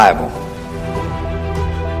Bible.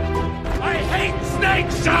 I hate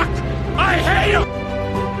snakes, Chuck! I hate them!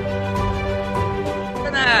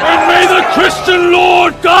 And may the Christian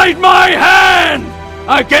Lord guide my hand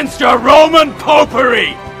against your Roman popery!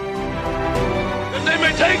 And they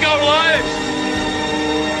may take our lives,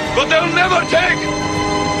 but they'll never take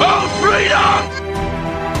our freedom!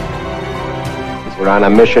 We're on a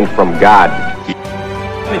mission from God.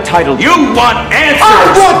 Entitled, you want answers!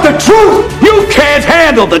 I want the truth! You can't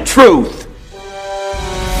handle the truth!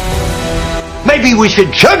 Maybe we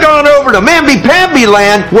should chug on over to Mamby-Pamby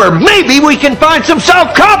land, where maybe we can find some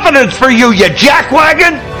self-confidence for you, you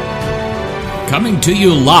jackwagon! Coming to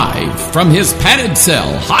you live from his padded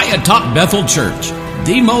cell high atop Bethel Church,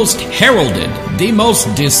 the most heralded, the most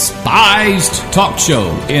despised talk show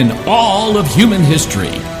in all of human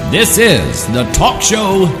history. This is the talk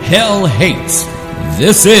show hell hates.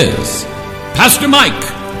 This is Pastor Mike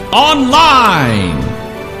Online.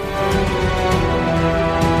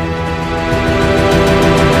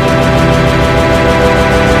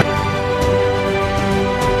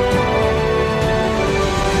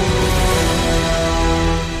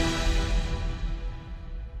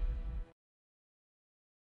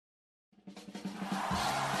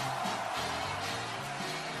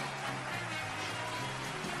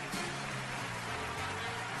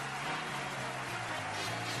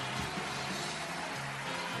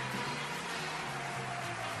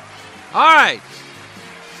 All right,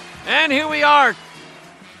 and here we are,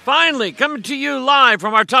 finally coming to you live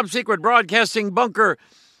from our top secret broadcasting bunker.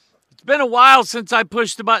 It's been a while since I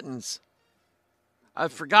pushed the buttons. I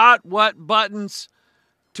forgot what buttons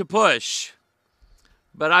to push,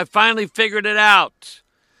 but I finally figured it out.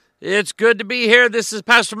 It's good to be here. This is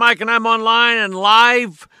Pastor Mike, and I'm online and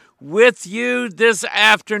live with you this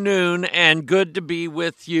afternoon, and good to be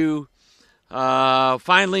with you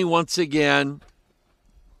finally once again.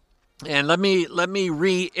 And let me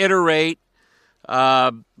reiterate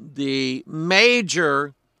the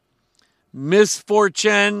major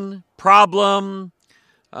misfortune, problem.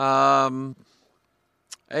 I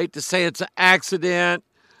hate to say it's an accident.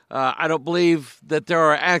 I don't believe that there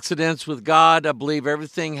are accidents with God. I believe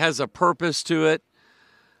everything has a purpose to it.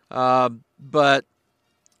 But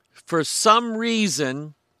for some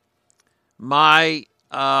reason, my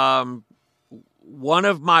one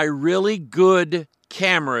of my really good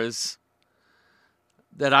cameras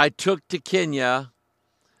that I took to Kenya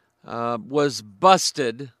was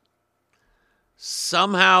busted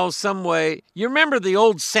somehow, some way. You remember the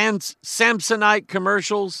old Samsonite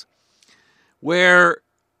commercials where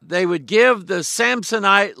they would give the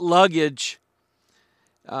Samsonite luggage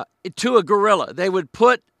to a gorilla. They would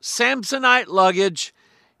put Samsonite luggage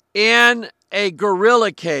in a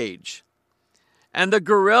gorilla cage, and the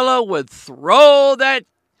gorilla would throw that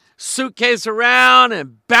suitcase around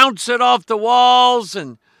and bounce it off the walls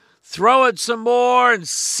and throw it some more and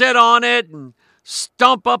sit on it and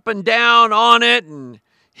stomp up and down on it and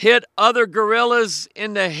hit other gorillas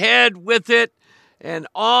in the head with it and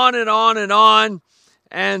on and on and on.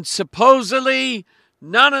 And supposedly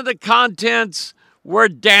none of the contents were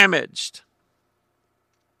damaged.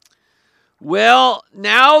 Well,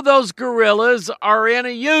 now those gorillas are in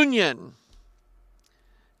a union,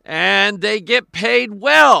 and they get paid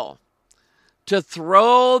well to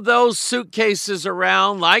throw those suitcases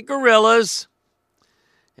around like gorillas.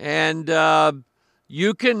 And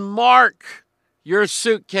you can mark your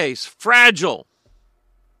suitcase fragile,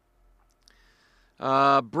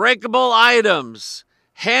 breakable items,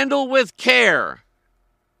 handle with care.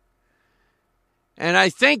 And I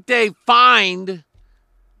think they find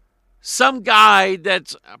some guy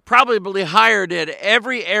that's probably hired at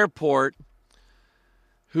every airport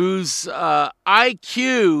whose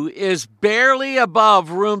IQ is barely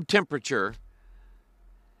above room temperature,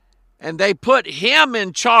 and they put him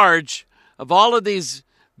in charge of all of these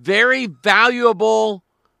very valuable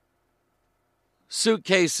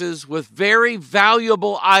suitcases with very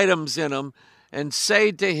valuable items in them, and say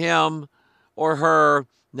to him or her,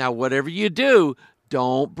 now whatever you do,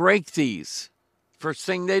 don't break these. First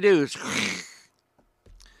thing they do is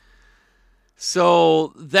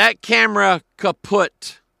so that camera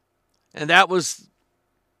kaput. And that was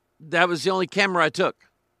the only camera I took.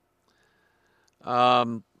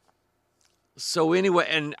 So anyway,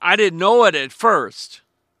 and I didn't know it at first.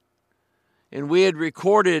 And we had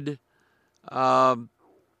recorded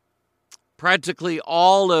practically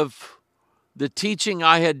all of the teaching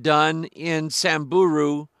I had done in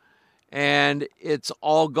Samburu, and it's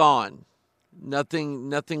all gone. Nothing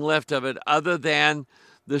left of it other than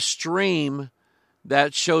the stream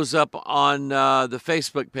that shows up on the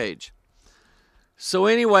Facebook page. So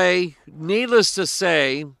anyway, needless to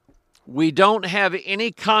say, we don't have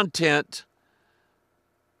any content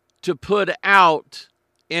to put out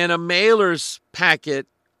in a mailer's packet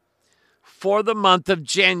for the month of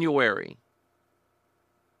January.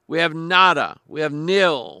 We have nada. We have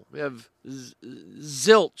nil. We have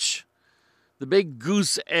zilch, the big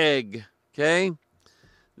goose egg, okay?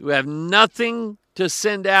 We have nothing to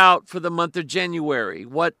send out for the month of January.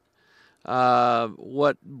 What Brother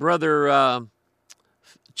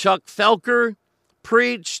Chuck Felker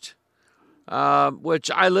preached,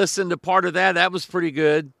 which I listened to part of that. That was pretty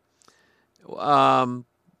good.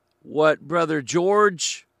 What Brother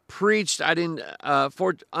George preached, I didn't.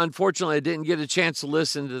 Unfortunately, I didn't get a chance to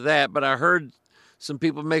listen to that, but I heard some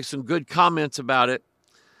people make some good comments about it.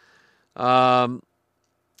 What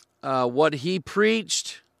he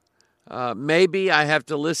preached, maybe I have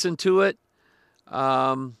to listen to it.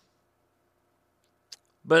 But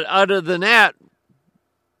other than that,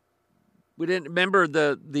 we didn't remember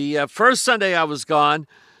the first Sunday I was gone.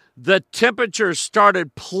 The temperature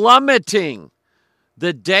started plummeting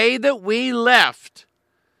the day that we left.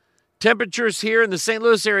 Temperatures here in the St.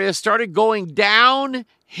 Louis area started going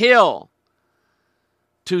downhill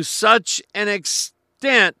to such an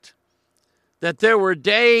extent that there were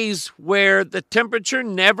days where the temperature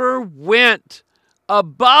never went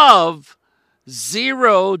above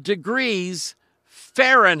 0 degrees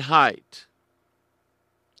Fahrenheit.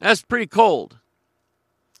 That's pretty cold.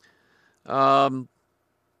 And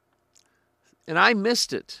I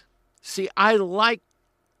missed it. See, I like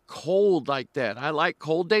cold like that. I like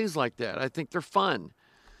cold days like that. I think they're fun.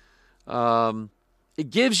 It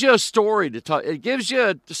gives you a story to talk. It gives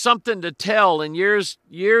you something to tell in years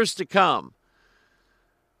to come.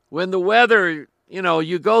 When the weather,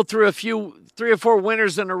 you go through 3 or 4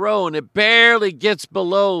 winters in a row and it barely gets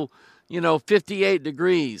below, 58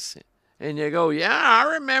 degrees. And you go, yeah,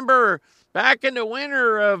 I remember back in the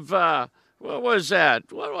winter of, what was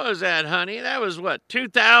that? What was that, honey? That was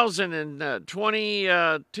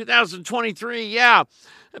 2023. Yeah,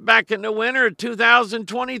 back in the winter of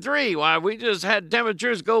 2023. Why, we just had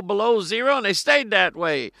temperatures go below 0, and they stayed that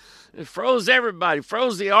way. It froze everybody,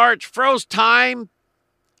 froze the arch, froze time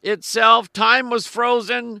itself. Time was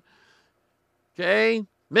frozen. Okay,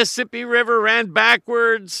 Mississippi River ran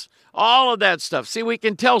backwards. All of that stuff. See, we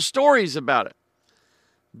can tell stories about it.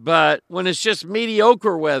 But when it's just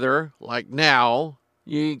mediocre weather, like now,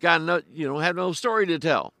 you don't have no story to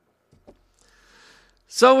tell.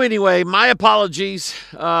 So anyway, my apologies.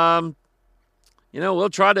 We'll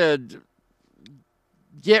try to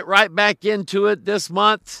get right back into it this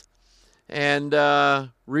month and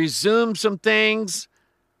resume some things.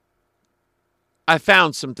 I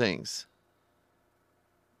found some things.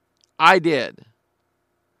 I did.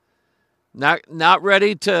 Not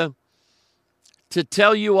ready to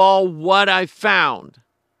tell you all what I found.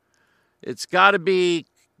 It's got to be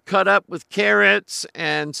cut up with carrots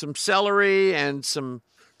and some celery and some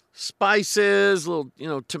spices, a little,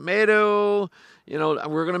 tomato.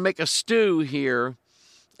 We're going to make a stew here,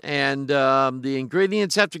 and the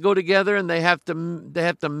ingredients have to go together, and they have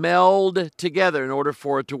to meld together in order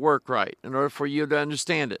for it to work right, in order for you to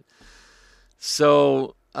understand it.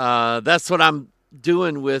 So that's what I'm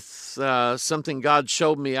doing with something God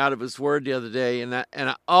showed me out of His Word the other day, and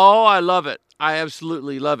I love it. I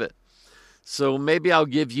absolutely love it. So maybe I'll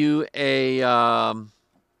give you a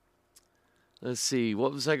let's see,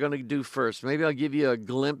 what was I going to do first? Maybe I'll give you a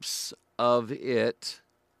glimpse of it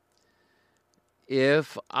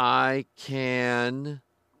if I can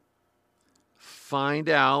find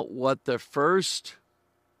out what the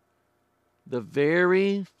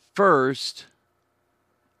very first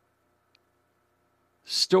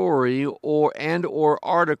story or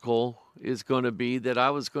article is going to be that I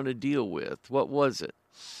was going to deal with. What was it?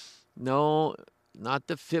 No, not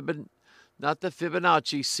the Fibonacci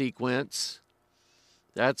sequence.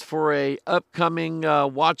 That's for a upcoming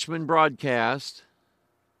Watchman broadcast.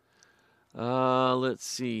 Let's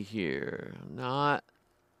see here. Not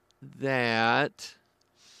that.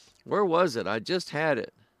 Where was it? I just had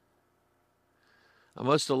it. I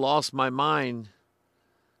must have lost my mind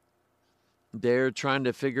there trying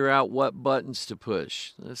to figure out what buttons to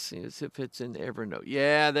push. Let's see if it's in Evernote.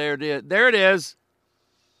 Yeah, there it is. There it is.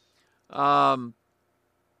 Let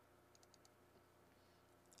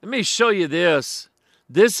me show you this.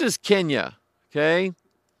 This is Kenya, okay?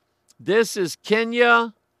 This is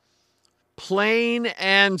Kenya, plain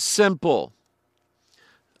and simple.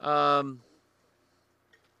 And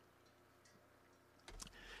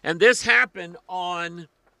this happened on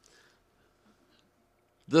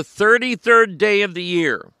the 33rd day of the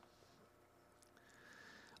year.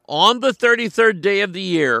 On the 33rd day of the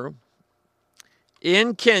year,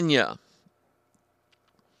 in Kenya.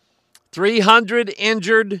 300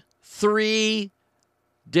 injured, 3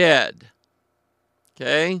 dead.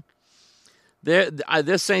 Okay?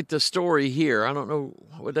 This ain't the story here. I don't know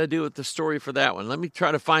what I do with the story for that one. Let me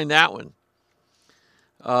try to find that one.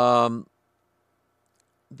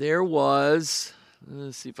 There was,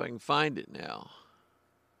 let's see if I can find it now.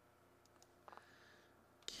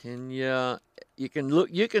 Kenya, you can look,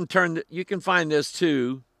 you can find this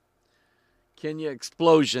too. Kenya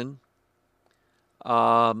explosion.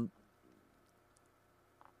 Prime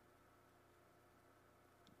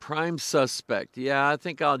suspect. Yeah, I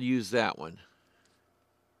think I'll use that one.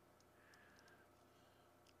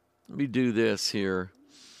 Let me do this here.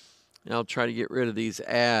 I'll try to get rid of these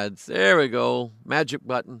ads. There we go. Magic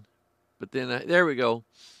button. But then, there we go.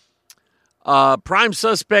 Prime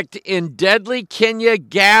suspect in deadly Kenya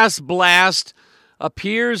gas blast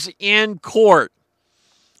appears in court.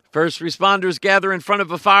 First responders gather in front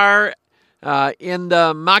of a fire in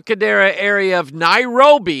the Makadara area of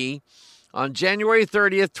Nairobi on January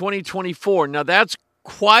 30th, 2024. Now, that's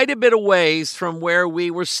quite a bit of ways from where we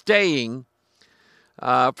were staying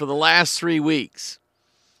for the last 3 weeks.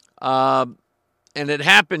 And it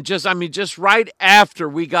happened just right after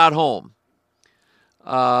we got home.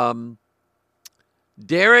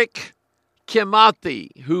 Derek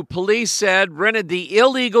Kimathi, who police said rented the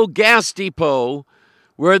illegal gas depot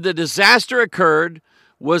where the disaster occurred,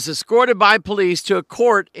 was escorted by police to a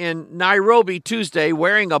court in Nairobi Tuesday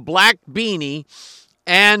wearing a black beanie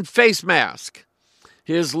and face mask.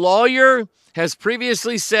 His lawyer has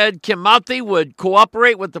previously said Kimathi would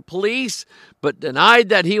cooperate with the police, but denied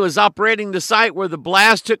that he was operating the site where the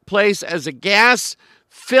blast took place as a gas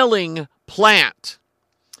filling plant.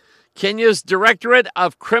 Kenya's Directorate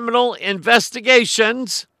of Criminal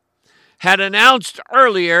Investigations had announced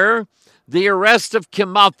earlier the arrest of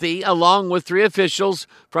Kimathi along with 3 officials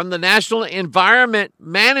from the National Environment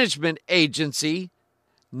Management Agency.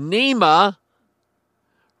 NEMA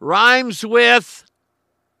rhymes with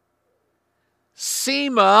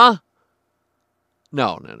SEMA.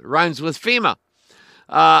 No, it rhymes with FEMA.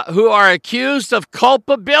 Who are accused of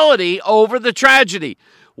culpability over the tragedy.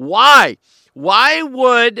 Why? Why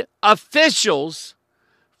would officials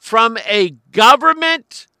from a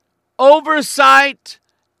government oversight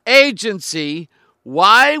agency,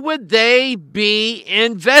 why would they be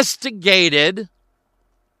investigated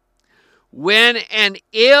when an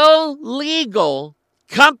illegal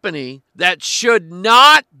company that should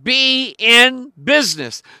not be in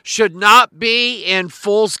business, should not be in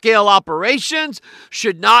full-scale operations,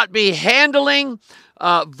 should not be handling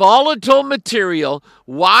volatile material,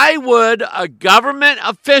 why would a government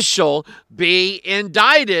official be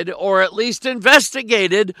indicted or at least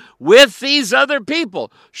investigated with these other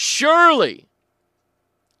people? Surely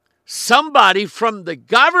somebody from the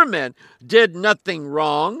government did nothing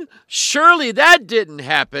wrong. Surely that didn't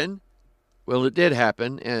happen. Well, it did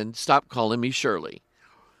happen, and stop calling me Shirley.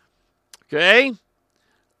 Okay?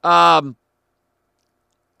 But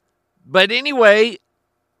anyway,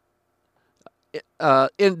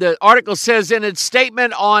 in the article says in its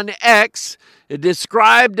statement on X, it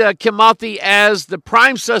described Kimathi as the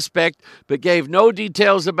prime suspect, but gave no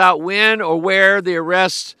details about when or where the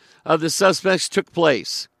arrest of the suspects took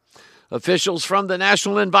place. Officials from the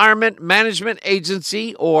National Environment Management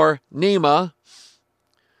Agency, or NEMA,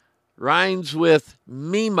 rhymes with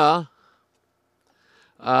MEMA,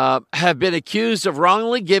 have been accused of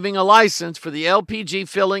wrongly giving a license for the LPG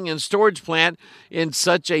filling and storage plant in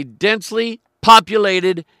such a densely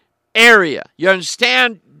populated area. You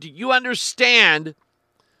understand? Do you understand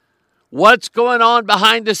what's going on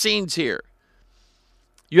behind the scenes here?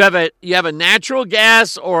 You have a natural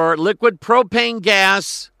gas or liquid propane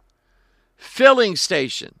gas filling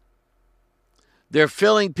station. They're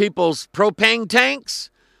filling people's propane tanks.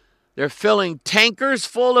 They're filling tankers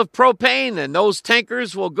full of propane, and those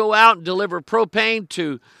tankers will go out and deliver propane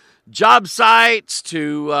to job sites,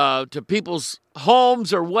 to people's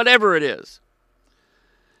homes, or whatever it is.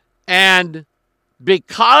 And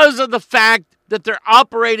because of the fact that they're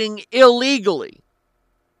operating illegally,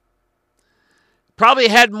 probably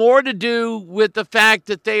had more to do with the fact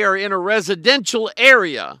that they are in a residential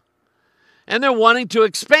area and they're wanting to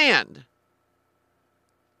expand.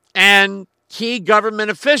 And key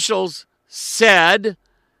government officials said,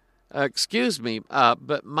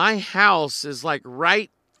 but my house is like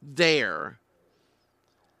right there.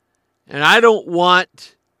 And I don't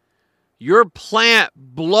want your plant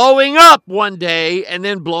blowing up one day and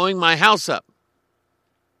then blowing my house up.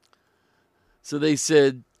 So they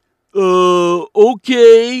said,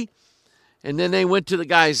 okay. And then they went to the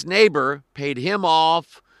guy's neighbor, paid him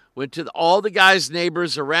off went to all the guy's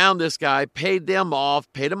neighbors around this guy, paid them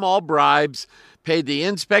off, paid them all bribes, paid the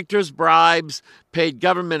inspectors bribes, paid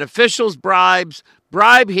government officials bribes,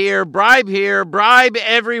 bribe here, bribe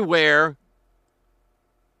everywhere.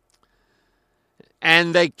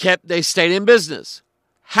 And they stayed in business.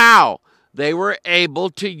 How? They were able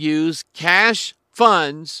to use cash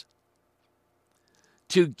funds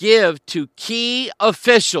to give to key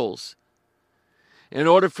officials in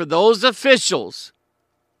order for those officials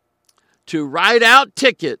to write out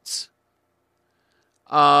tickets,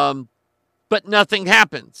 but nothing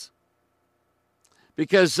happens.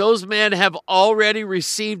 Because those men have already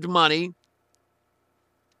received money.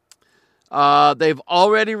 They've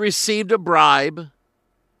already received a bribe.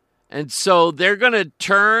 And so they're going to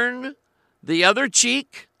turn the other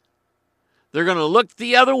cheek. They're going to look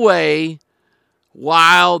the other way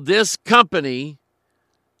while this company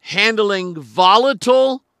handling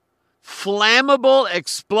volatile, flammable,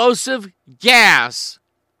 explosive gas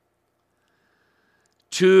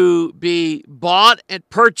to be bought and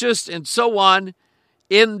purchased and so on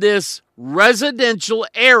in this residential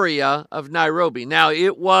area of Nairobi. Now,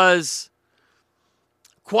 it was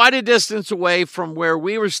quite a distance away from where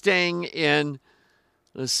we were staying in,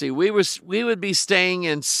 we would be staying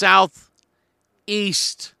in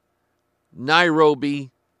southeast Nairobi,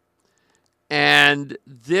 and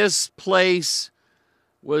this place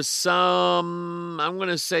was some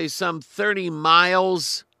 30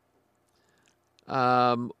 miles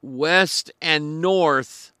west and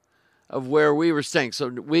north of where we were staying.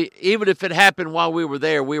 So even if it happened while we were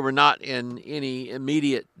there, we were not in any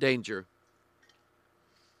immediate danger.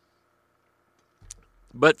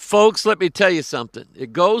 But folks, let me tell you something.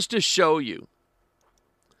 It goes to show you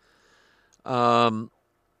that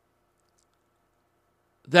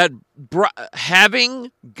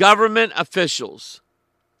having government officials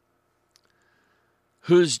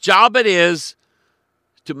whose job it is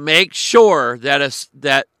to make sure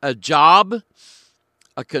that a job,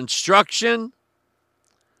 a construction,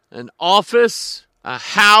 an office, a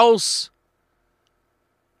house,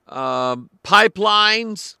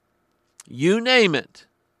 pipelines, you name it,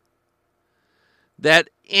 that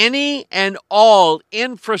any and all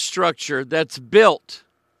infrastructure that's built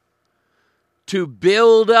to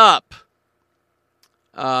build up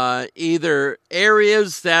either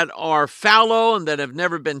areas that are fallow and that have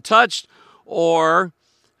never been touched, or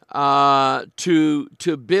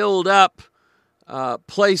to build up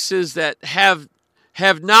places that have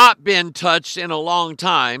not been touched in a long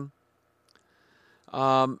time,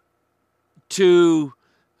 to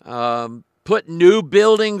put new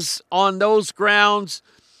buildings on those grounds,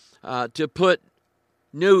 to put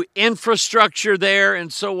new infrastructure there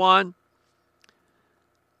and so on.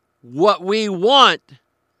 What we want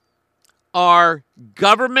are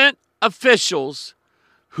government officials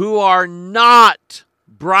who are not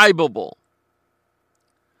bribable,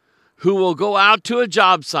 who will go out to a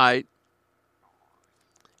job site,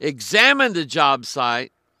 examine the job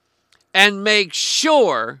site, and make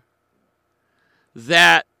sure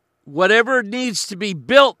that whatever needs to be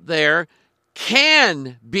built there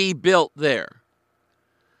can be built there.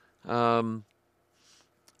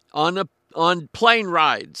 On plane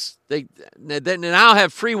rides, they now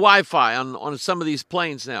have free Wi-Fi on some of these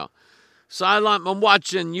planes now. So I'm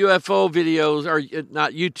watching UFO videos, or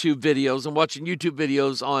not YouTube videos. I'm watching YouTube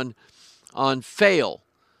videos on fail,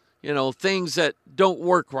 things that don't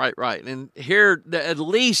work right. And here, at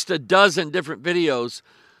least a dozen different videos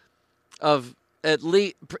of at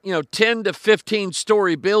least 10 to 15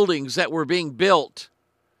 story buildings that were being built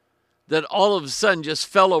that all of a sudden just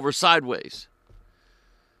fell over sideways.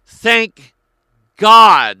 Thank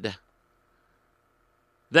God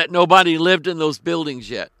that nobody lived in those buildings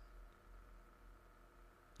yet.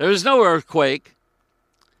 There was no earthquake.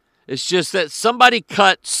 It's just that somebody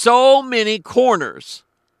cut so many corners.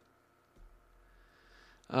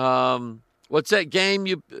 What's that game?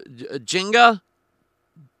 Jenga?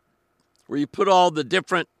 Where you put all the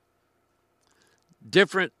different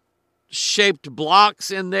shaped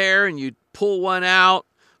blocks in there and you pull one out,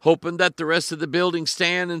 hoping that the rest of the building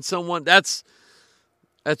stand and so on. That's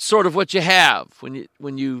sort of what you have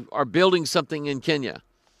when you are building something in Kenya.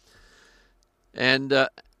 And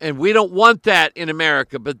we don't want that in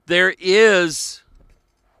America, but there is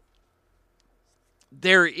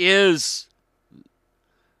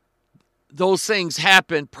those things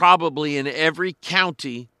happen probably in every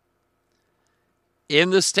county in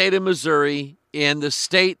the state of Missouri, in the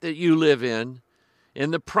state that you live in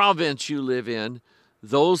the province you live in.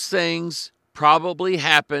 Those things probably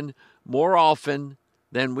happen more often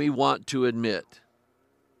than we want to admit.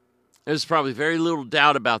 There's probably very little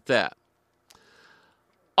doubt about that.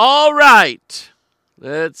 All right.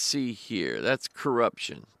 Let's see here. That's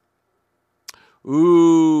corruption.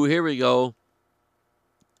 Ooh, here we go.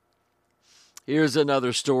 Here's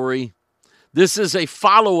another story. This is a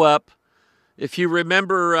follow-up. If you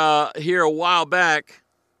remember here a while back,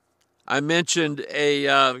 I mentioned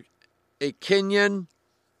a Kenyan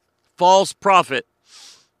false prophet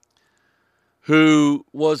who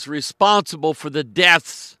was responsible for the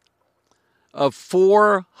deaths of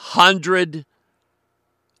 400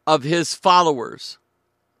 of his followers.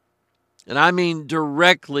 And I mean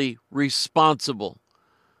directly responsible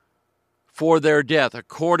for their death.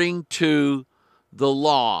 According to the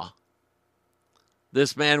law,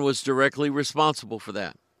 this man was directly responsible for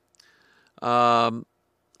that.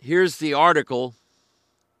 Here's the article.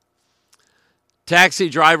 Taxi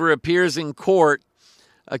driver appears in court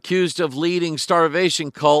accused of leading starvation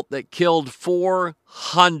cult that killed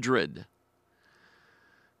 400.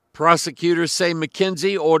 Prosecutors say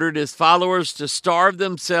McKenzie ordered his followers to starve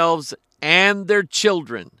themselves and their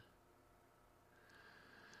children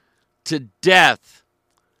to death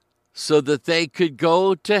so that they could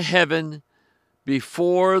go to heaven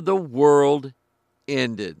before the world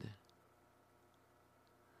ended.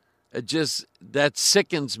 That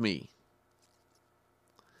sickens me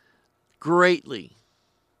greatly.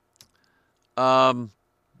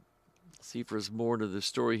 See if there's more to the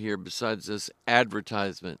story here besides this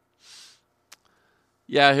advertisement.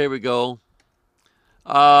 Yeah, here we go.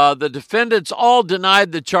 The defendants all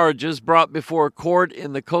denied the charges brought before a court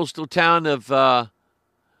in the coastal town of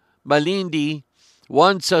Malindi.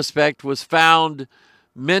 One suspect was found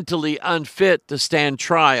mentally unfit to stand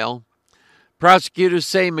trial. Prosecutors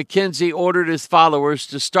say McKenzie ordered his followers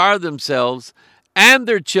to starve themselves and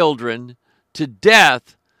their children to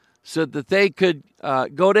death so that they could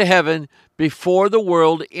go to heaven before the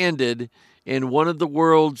world ended in one of the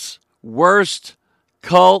world's worst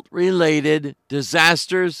cult-related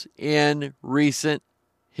disasters in recent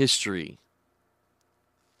history.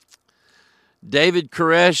 David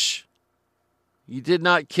Koresh, he did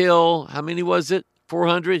not kill, how many was it?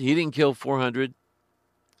 400? He didn't kill 400.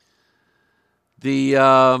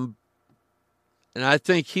 And I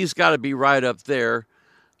think he's got to be right up there.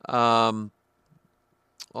 Who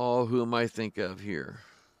am I thinking of here?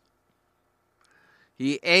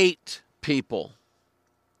 He ate people.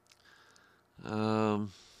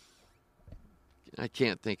 I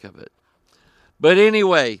can't think of it. But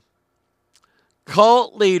anyway,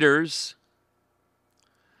 cult leaders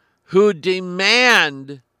who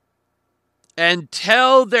demand and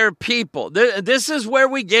tell their people, this is where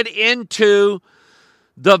we get into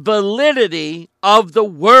the validity of the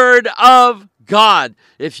Word of God.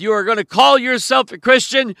 If you are going to call yourself a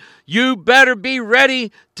Christian, you better be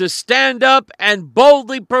ready to stand up and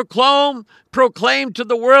boldly proclaim to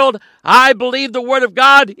the world, I believe the Word of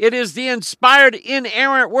God. It is the inspired,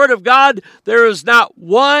 inerrant Word of God. There is not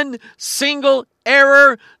one single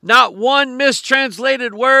error, not one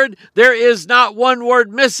mistranslated word. There is not one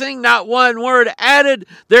word missing, not one word added.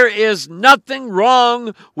 There is nothing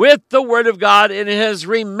wrong with the Word of God, and it has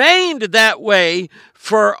remained that way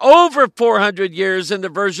for over 400 years in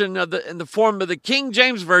the form of the King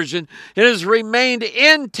James Version. It has remained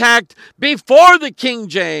intact before the King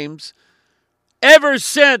James ever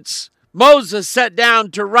since Moses sat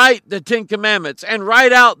down to write the Ten Commandments and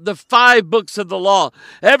write out the 5 books of the law.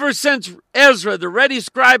 Ever since Ezra, the ready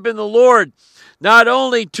scribe in the Lord, not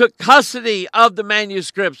only took custody of the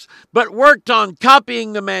manuscripts, but worked on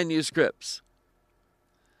copying the manuscripts.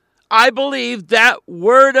 I believe that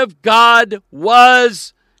Word of God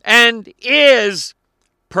was and is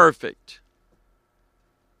perfect.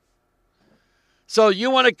 So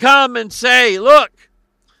you want to come and say, look,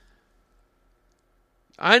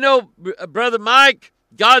 I know, Brother Mike,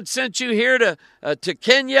 God sent you here to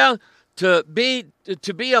Kenya to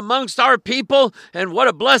be amongst our people, and what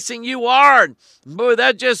a blessing you are. And boy,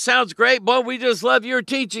 that just sounds great. Boy, we just love your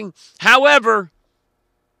teaching. However,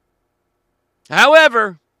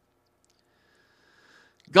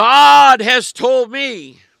 God has told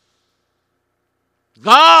me.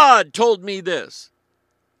 God told me this.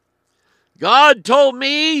 God told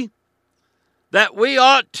me that we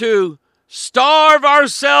ought to starve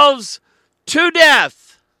ourselves to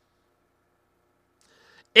death,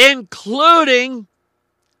 including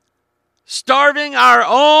starving our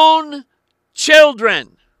own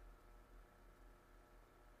children.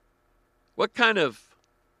 What kind of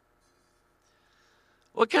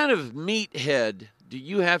meathead do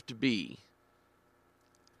you have to be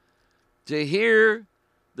to hear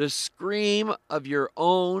the scream of your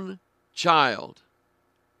own child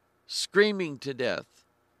screaming to death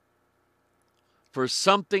for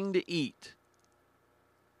something to eat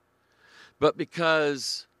But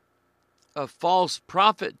because a false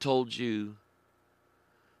prophet told you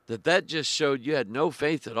that just showed you had no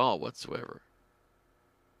faith at all whatsoever.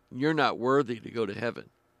 You're not worthy to go to heaven.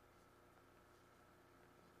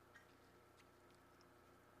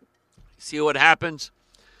 See what happens?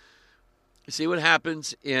 See what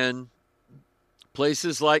happens in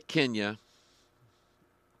places like Kenya,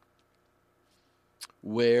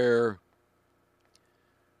 where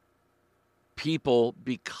people,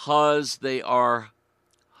 because they are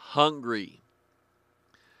hungry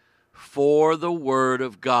for the Word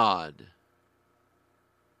of God,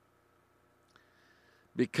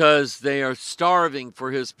 because they are starving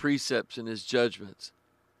for His precepts and His judgments,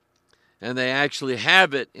 and they actually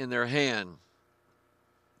have it in their hand,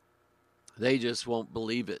 they just won't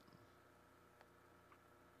believe it.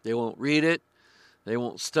 They won't read it. They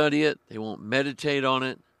won't study it. They won't meditate on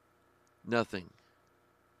it. Nothing.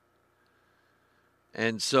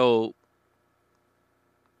 And so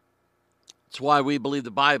it's why we believe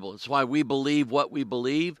the Bible. It's why we believe what we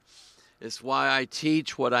believe. It's why I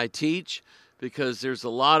teach what I teach, because there's a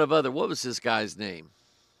lot of other... What was this guy's name?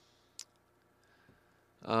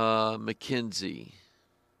 Mackenzie.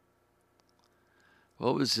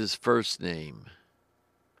 What was his first name?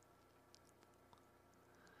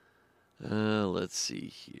 Let's see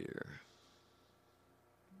here.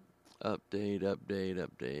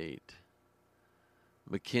 Update.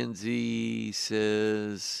 Mackenzie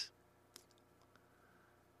says...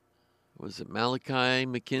 Was it Malachi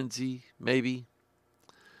Mackenzie? Maybe.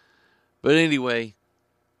 But anyway,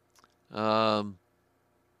 here's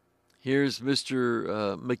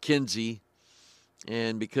Mr. Mackenzie,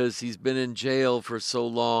 and because he's been in jail for so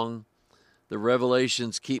long, the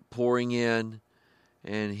revelations keep pouring in,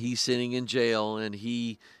 and he's sitting in jail, and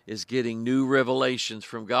he is getting new revelations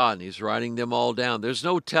from God, and he's writing them all down. There's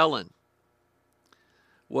no telling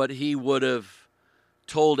what he would have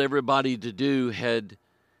told everybody to do had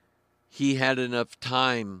he had enough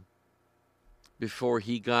time before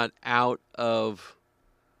he got out of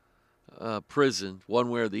prison, one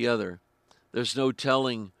way or the other. There's no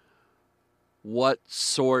telling what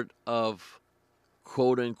sort of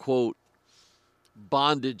quote-unquote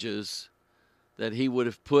bondages that he would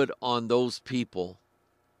have put on those people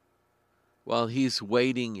while he's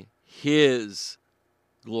waiting his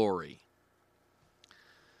glory.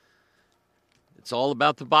 It's all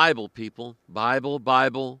about the Bible, people.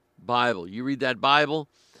 Bible. You read that Bible,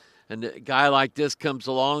 and a guy like this comes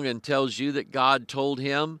along and tells you that God told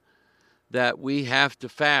him that we have to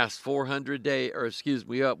fast 400 days,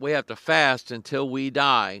 we have to fast until we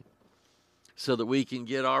die so that we can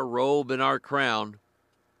get our robe and our crown.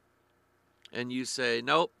 And you say,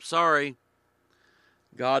 nope, sorry.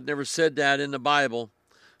 God never said that in the Bible,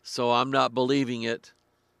 so I'm not believing it.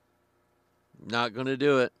 Not going to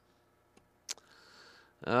do it.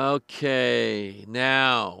 Okay,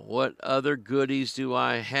 now, what other goodies do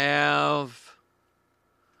I have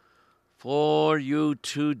for you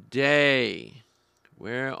today?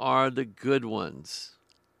 Where are the good ones?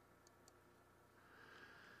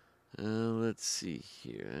 Let's see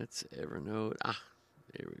here. That's Evernote.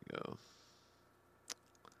 There we go.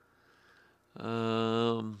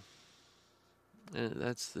 And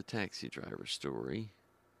that's the taxi driver story.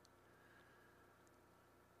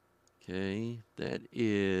 Okay, that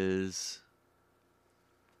is...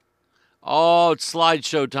 Oh, it's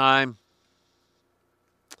slideshow time.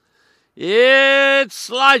 It's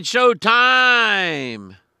slideshow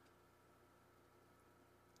time.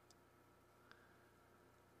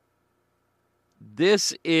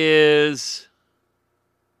 This is...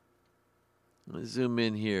 Let me zoom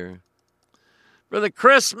in here. Brother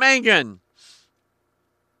Chris Mangan.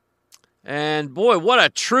 And boy, what a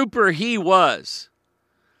trooper he was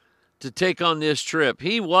to take on this trip.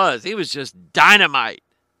 He was just dynamite.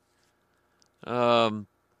 We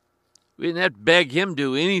didn't have to beg him to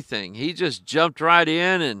do anything. He just jumped right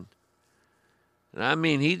in, and I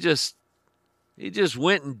mean, he just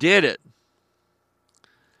went and did it.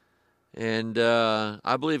 And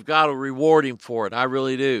I believe God will reward him for it. I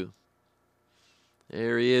really do.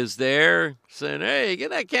 There he is there, saying, hey, get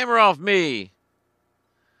that camera off me.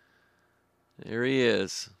 There he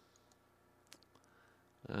is.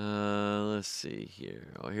 Let's see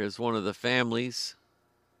here. Oh, here's one of the families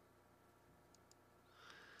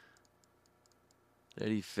that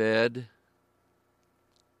he fed.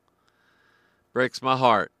 Breaks my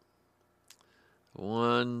heart.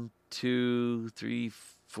 1, 2, 3,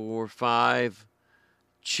 4, 5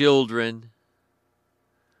 children.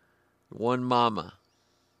 One mama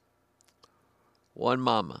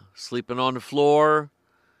sleeping on the floor,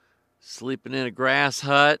 sleeping in a grass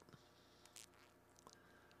hut.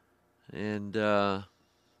 And how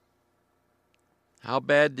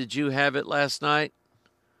bad did you have it last night?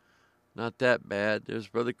 Not that bad. There's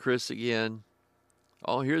Brother Chris again.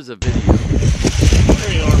 Oh, here's a video.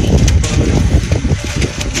 There you are.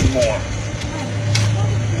 More.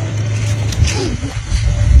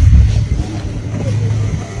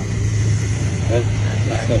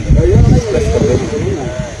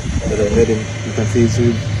 You can see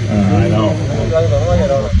soon. I know.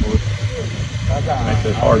 Makes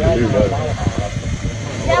it hard to do that.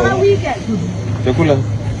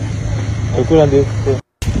 Chocolate dude.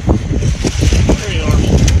 There you are.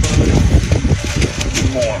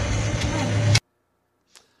 More.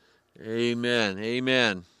 Amen.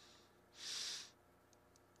 Amen.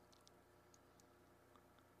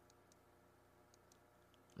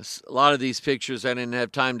 A lot of these pictures I didn't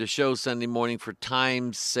have time to show Sunday morning for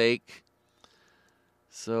time's sake.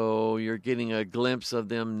 So you're getting a glimpse of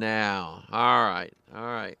them now. All right.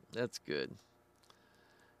 That's good.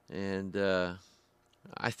 And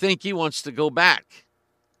I think he wants to go back.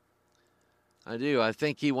 I do. I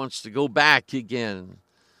think he wants to go back again.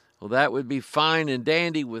 Well, that would be fine and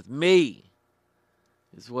dandy with me,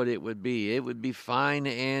 is what it would be. It would be fine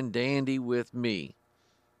and dandy with me.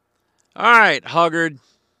 All right, Huggard.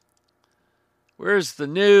 Where's the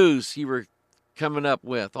news you were coming up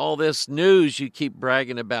with? All this news you keep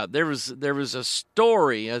bragging about. There was a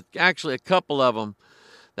story, actually a couple of them,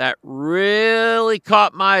 that really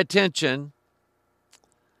caught my attention.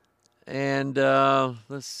 And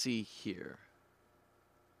let's see here.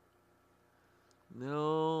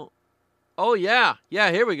 No. Oh, yeah.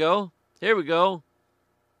 Yeah, here we go. Put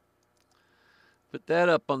that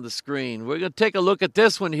up on the screen. We're going to take a look at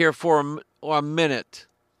this one here for a minute.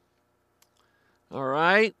 All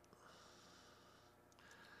right.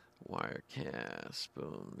 Wirecast.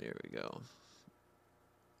 Boom. There we go.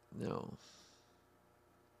 No.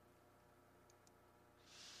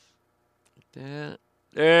 That.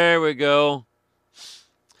 There we go.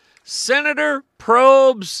 Senator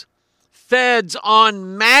probes feds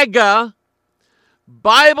on MAGA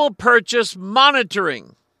Bible purchase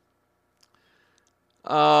monitoring.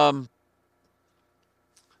 U.S.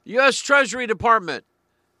 Treasury Department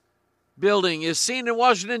building is seen in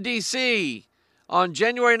Washington, D.C. on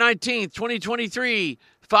January 19th, 2023,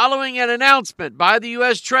 following an announcement by the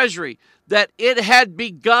U.S. Treasury that it had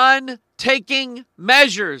begun taking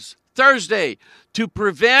measures Thursday to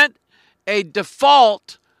prevent a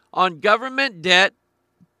default on government debt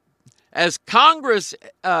as Congress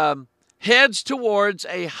heads towards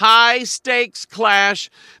a high-stakes clash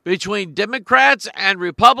between Democrats and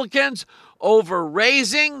Republicans over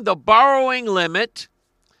raising the borrowing limit.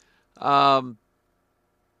 Let's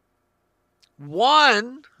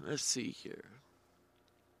see here.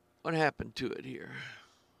 What happened to it here?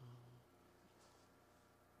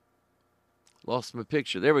 Lost my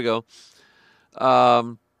picture. There we go.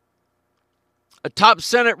 A top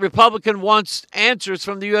Senate Republican wants answers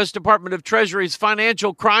from the U.S. Department of Treasury's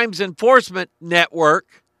Financial Crimes Enforcement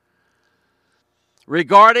Network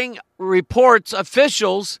regarding reports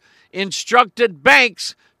officials instructed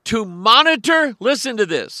banks to monitor, listen to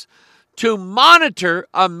this, to monitor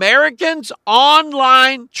Americans'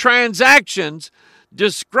 online transactions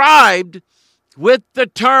described with the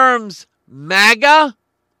terms MAGA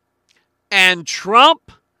and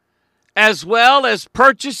Trump, as well as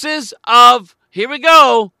purchases of, here we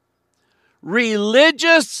go,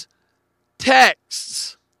 religious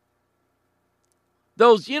texts.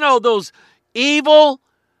 Those evil,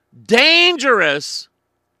 dangerous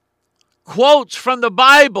quotes from the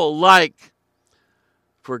Bible like,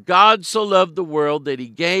 "For God so loved the world that he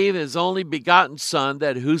gave his only begotten Son,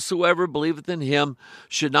 that whosoever believeth in him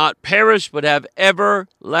should not perish but have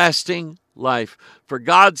everlasting life. For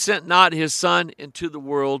God sent not his Son into the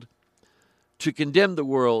world to condemn the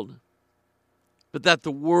world, but that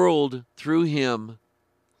the world through him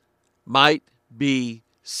might be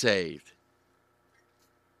saved."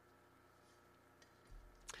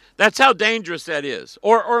 That's how dangerous that is.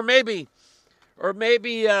 Or maybe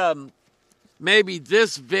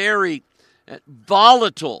this very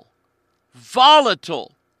volatile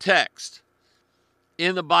text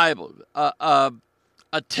in the Bible.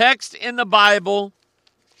 A text in the Bible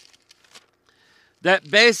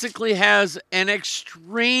that basically has an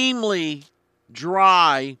extremely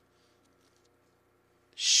dry,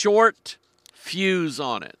 short fuse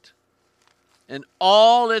on it. And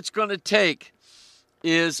all it's going to take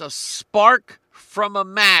is a spark from a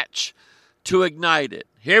match to ignite it.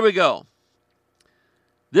 Here we go.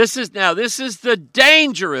 This is the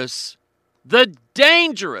dangerous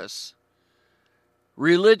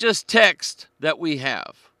religious text that we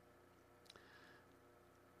have.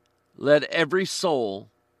 let every soul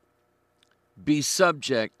be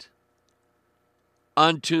subject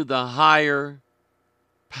unto the higher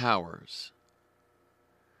powers.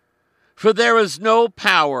 For there is no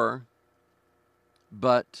power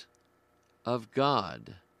but of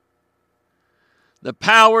God. The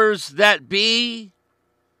powers that be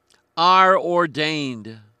are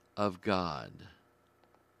ordained of God.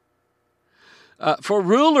 For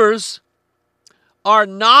rulers are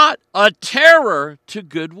not a terror to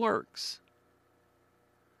good works,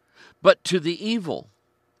 but to the evil.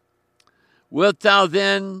 Wilt thou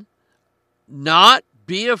then not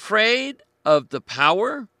be afraid of the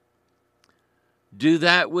power? Do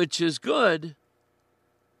that which is good,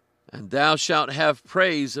 and thou shalt have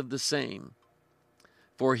praise of the same.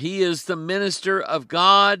 For he is the minister of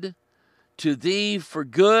God to thee for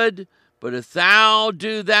good. But if thou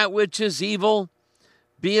do that which is evil,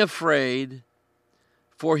 be afraid,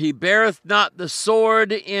 for he beareth not the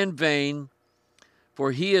sword in vain,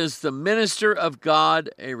 for he is the minister of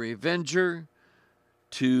God, a revenger,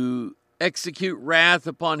 to execute wrath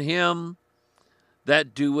upon him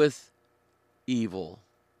that doeth evil.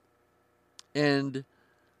 And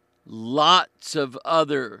lots of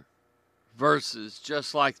other verses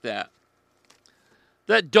just like that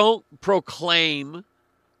don't proclaim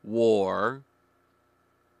war,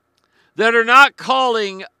 that are not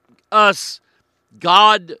calling us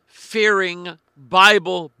God-fearing,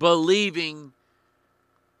 Bible-believing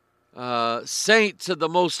saints of the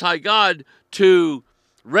Most High God to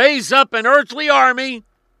raise up an earthly army,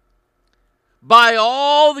 buy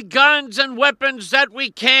all the guns and weapons that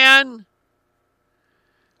we can,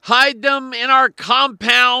 hide them in our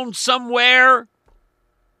compound somewhere,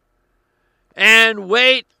 and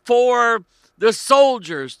wait for the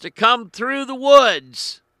soldiers to come through the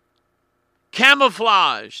woods,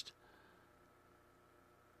 camouflaged.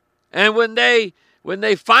 And when they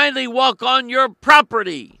finally walk on your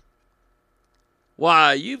property,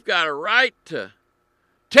 why, you've got a right to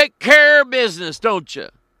take care of business, don't you?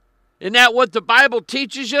 Isn't that what the Bible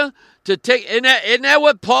teaches you to take? Isn't that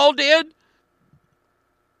what Paul did?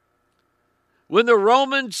 When the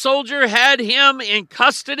Roman soldier had him in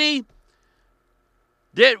custody,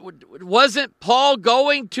 wasn't Paul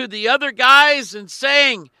going to the other guys and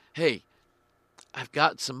saying, hey, I've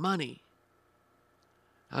got some money.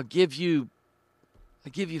 I'll give you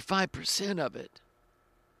 5% of it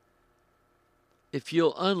if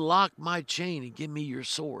you'll unlock my chain and give me your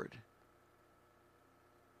sword.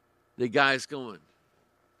 The guy's going,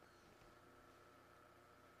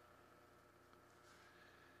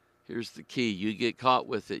 here's the key. You get caught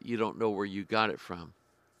with it, you don't know where you got it from.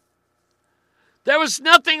 There was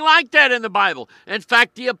nothing like that in the Bible. In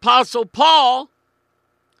fact, the Apostle Paul,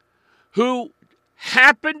 who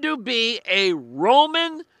happened to be a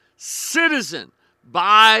Roman citizen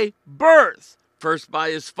by birth, first by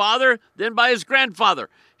his father, then by his grandfather.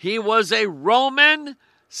 He was a Roman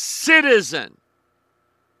citizen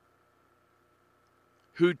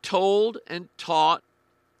who told and taught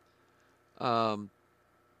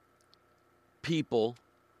people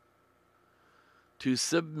to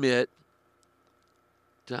submit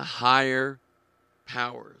to higher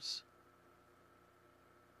powers,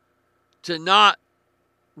 to not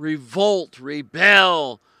revolt,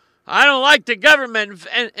 rebel. I don't like the government.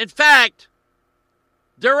 In fact,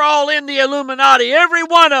 they're all in the Illuminati. Every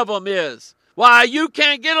one of them is. Why, you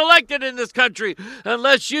can't get elected in this country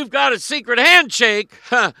unless you've got a secret handshake.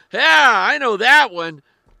 Yeah, I know that one.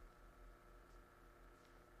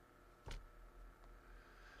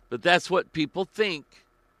 But that's what people think.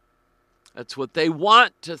 That's what they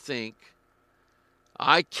want to think.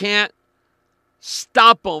 I can't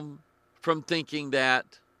stop them from thinking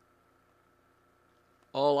that.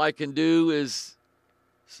 All I can do is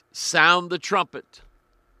sound the trumpet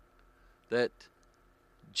that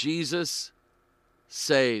Jesus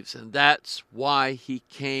saves. And that's why he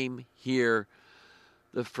came here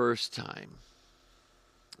the first time.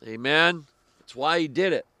 Amen? That's why he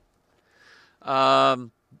did it. Now,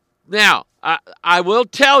 I will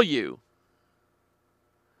tell you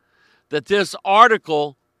that this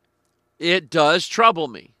article, it does trouble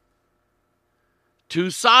me. Two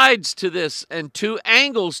sides to this and two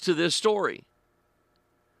angles to this story.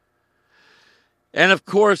 And of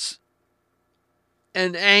course,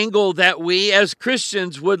 an angle that we as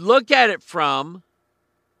Christians would look at it from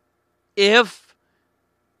if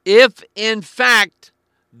in fact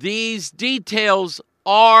these details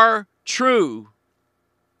are true,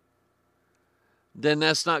 then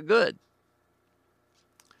that's not good.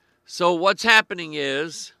 So what's happening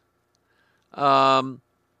is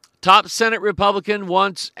top Senate Republican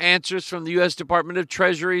wants answers from the U.S. Department of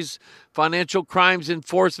Treasury's Financial Crimes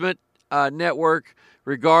Enforcement network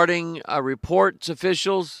regarding reports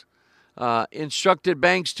officials instructed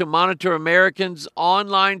banks to monitor Americans'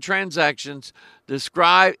 online transactions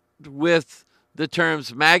described with the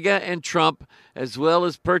terms MAGA and Trump, as well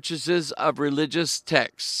as purchases of religious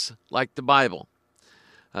texts like the Bible.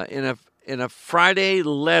 In a Friday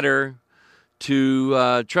letter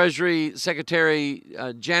to Treasury Secretary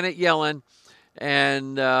Janet Yellen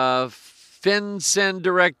and FinCEN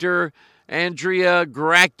Director Andrea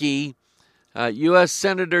Gracke, U.S.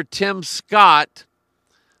 Senator Tim Scott,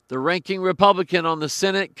 the ranking Republican on the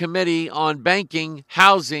Senate Committee on Banking,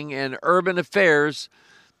 Housing, and Urban Affairs,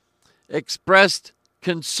 expressed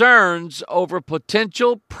concerns over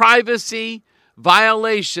potential privacy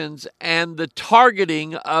violations and the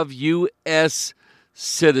targeting of U.S.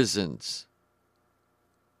 citizens.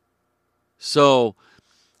 So,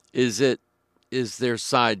 is their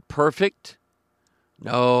side perfect?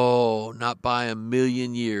 No, not by a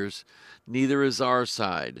million years. Neither is our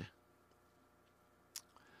side.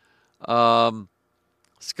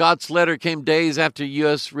 Scott's letter came days after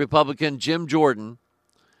U.S. Republican Jim Jordan.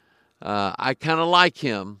 I kind of like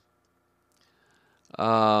him.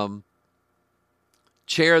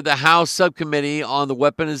 Chair the House Subcommittee on the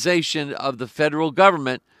Weaponization of the Federal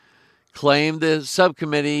Government claimed the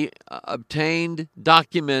subcommittee obtained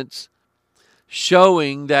documents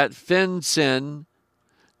showing that FinCEN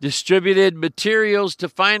distributed materials to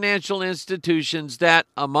financial institutions that,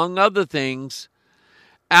 among other things,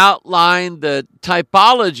 outline the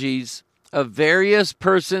typologies of various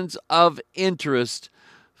persons of interest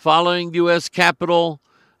following U.S. Capitol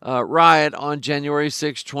riot on January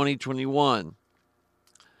 6, 2021.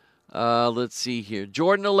 Let's see here.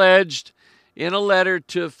 Jordan alleged in a letter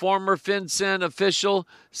to a former FinCEN official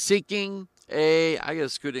seeking I got to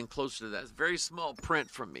scoot in closer to that. It's very small print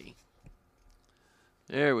from me.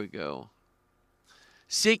 There we go.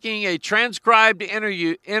 Seeking a transcribed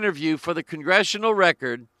interview for the congressional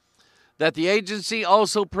record, that the agency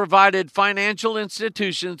also provided financial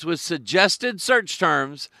institutions with suggested search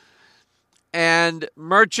terms and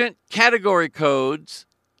merchant category codes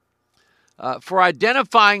for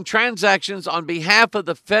identifying transactions on behalf of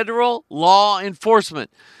the federal law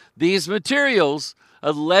enforcement. These materials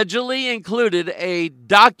allegedly included a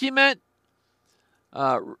document,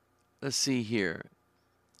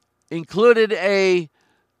 included a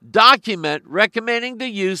document recommending the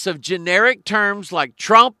use of generic terms like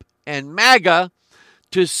Trump and MAGA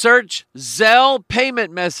to search Zelle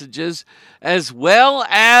payment messages, as well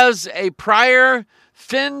as a prior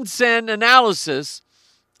FinCEN analysis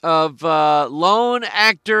of lone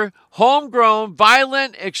actor homegrown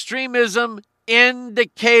violent extremism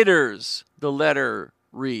indicators, the letter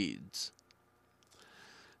reads.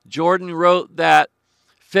 Jordan wrote that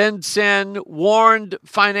FinCEN warned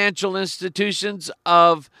financial institutions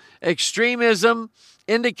of extremism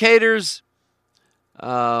indicators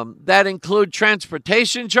that include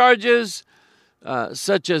transportation charges,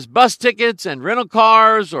 such as bus tickets and rental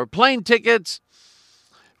cars or plane tickets,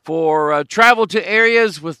 for travel to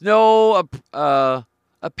areas with no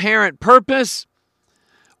apparent purpose,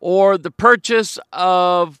 or the purchase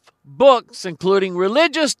of books, including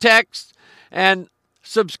religious texts and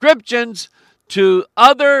subscriptions to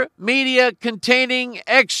other media containing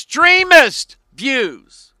extremist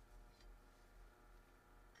views.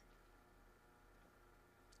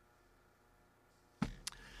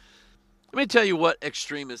 Let me tell you what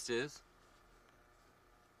extremist is.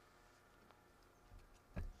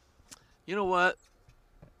 You know what?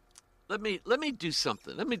 Let me do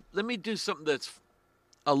something. Let me do something that's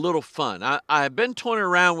a little fun. I've been toying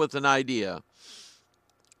around with an idea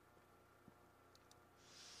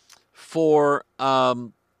for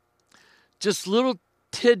just little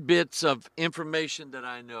tidbits of information that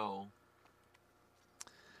I know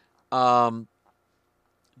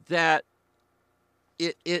that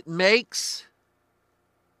it makes,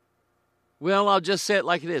 well, I'll just say it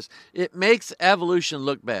like it is. It makes evolution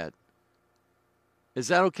look bad. Is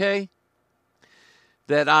that okay?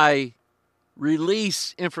 That I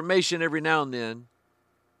release information every now and then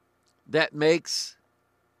that makes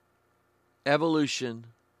evolution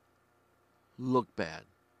look bad.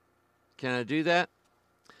 Can I do that?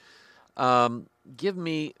 Give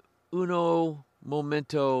me uno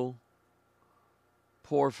momento,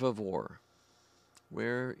 por favor.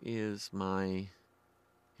 Where is my...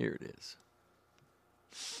 Here it is.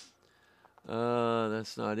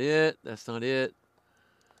 That's not it. That's not it.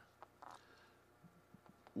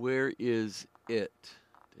 Where is it?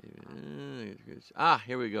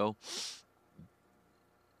 Here we go.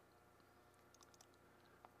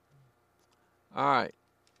 All right.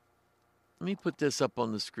 Let me put this up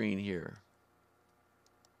on the screen here.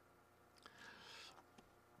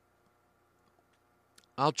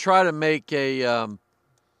 I'll try to make a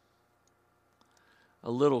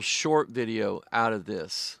little short video out of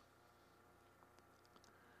this.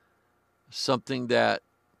 Something that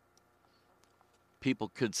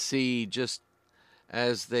people could see just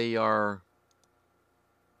as they are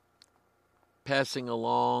passing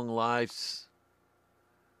along life's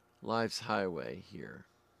highway here.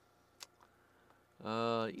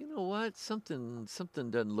 You know what? Something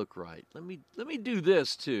doesn't look right. Let me do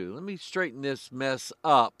this too. Let me straighten this mess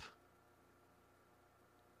up.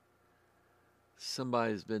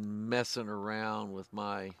 Somebody's been messing around with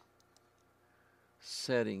my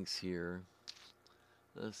settings here.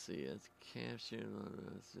 Let's see. It's captured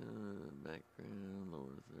on background,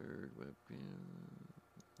 lower third, webcam.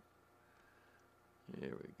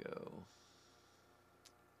 Here we go.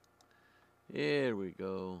 Here we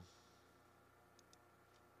go.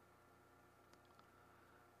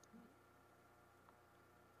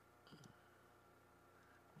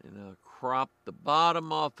 And I'll crop the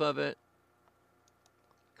bottom off of it.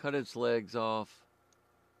 Cut its legs off.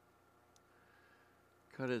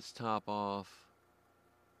 Cut its top off.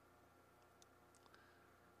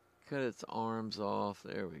 Cut its arms off.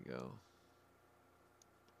 There we go.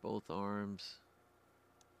 Both arms.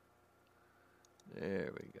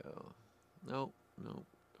 There we go. Nope, don't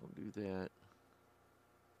do that.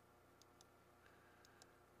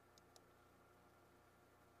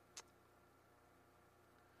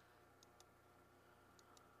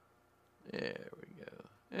 There we go.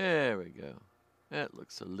 There we go. That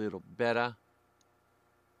looks a little better.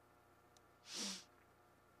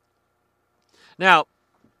 Now,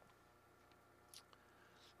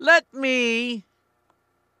 let me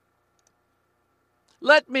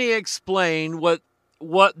explain what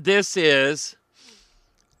this is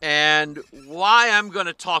and why I'm going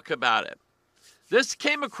to talk about it. This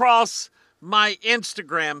came across my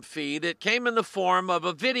Instagram feed. It came in the form of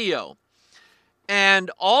a video. And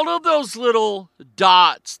all of those little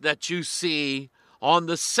dots that you see on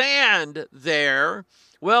the sand there,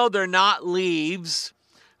 well, they're not leaves.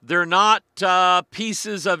 They're not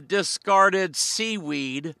pieces of discarded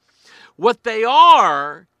seaweed. What they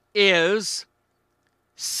are is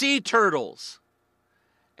sea turtles.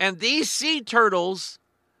 And these sea turtles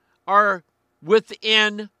are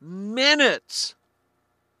within minutes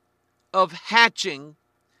of hatching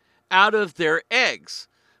out of their eggs.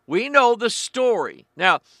 We know the story.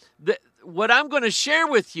 Now, what I'm going to share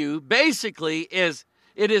with you basically is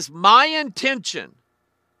it is my intention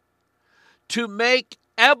to make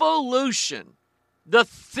evolution, the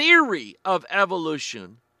theory of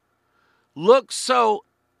evolution, look so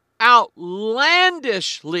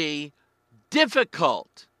outlandishly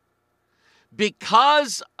difficult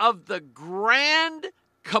because of the grand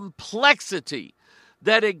complexity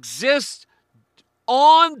that exists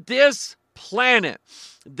on this planet.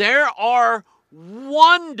 There are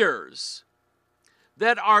wonders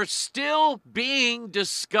that are still being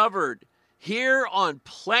discovered here on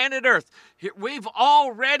planet Earth. We've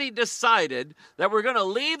already decided that we're going to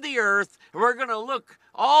leave the Earth and we're going to look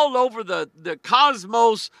all over the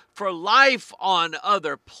cosmos for life on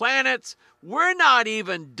other planets. We're not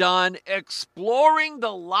even done exploring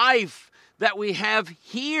the life that we have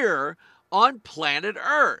here on planet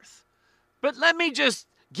Earth. But let me just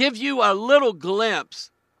give you a little glimpse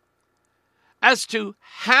as to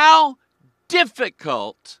how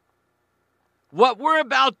difficult what we're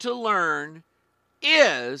about to learn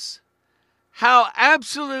is, how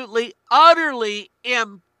absolutely, utterly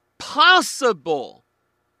impossible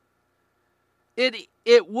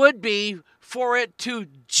it would be for it to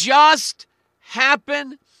just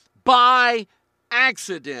happen by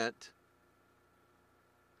accident,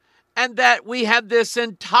 and that we have this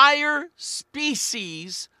entire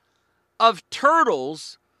species of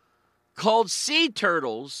turtles called sea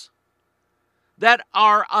turtles that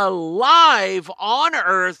are alive on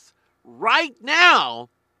Earth right now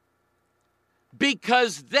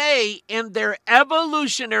because they, in their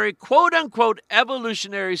evolutionary, quote-unquote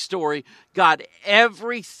evolutionary story, got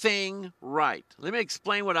everything right. Let me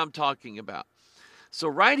explain what I'm talking about. So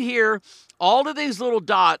right here, all of these little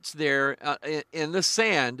dots there in the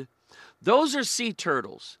sand, those are sea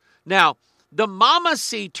turtles. Now, the mama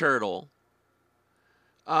sea turtle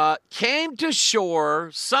came to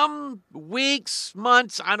shore some weeks,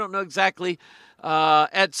 months, I don't know exactly,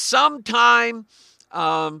 at some time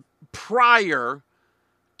prior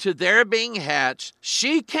to their being hatched.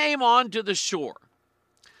 She came onto the shore.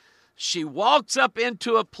 She walks up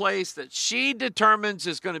into a place that she determines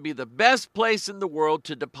is going to be the best place in the world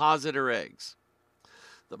to deposit her eggs.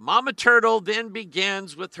 The mama turtle then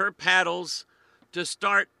begins with her paddles to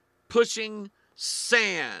start pushing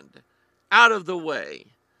sand out of the way.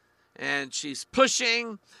 And she's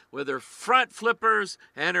pushing with her front flippers,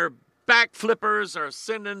 and her back flippers are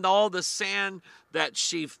sending all the sand that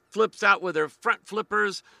she flips out with her front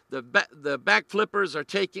flippers. The back flippers are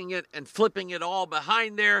taking it and flipping it all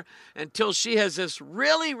behind there until she has this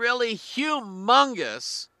really, really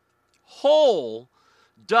humongous hole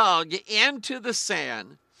dug into the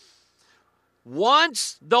sand.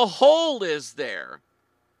 Once the hole is there,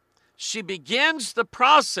 she begins the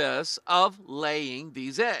process of laying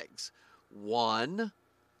these eggs. One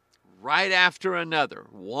right after another.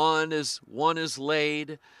 One is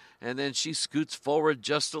laid, and then she scoots forward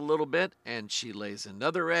just a little bit, and she lays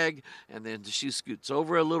another egg, and then she scoots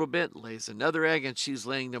over a little bit, lays another egg, and she's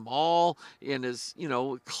laying them all in as,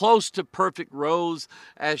 close to perfect rows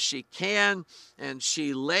as she can, and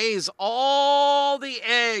she lays all the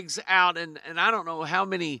eggs out, and I don't know how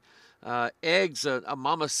many eggs a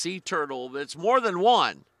mama sea turtle, but it's more than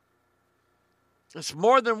one. It's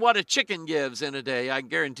more than what a chicken gives in a day, I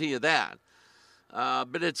guarantee you that.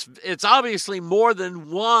 But it's obviously more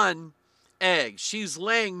than one egg. She's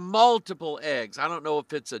laying multiple eggs. I don't know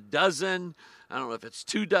if it's a dozen. I don't know if it's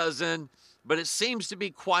 2 dozen, but it seems to be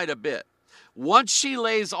quite a bit. Once she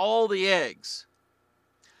lays all the eggs,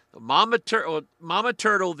 the mama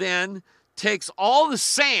turtle then takes all the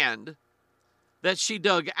sand that she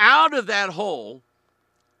dug out of that hole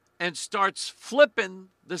and starts flipping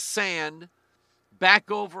the sand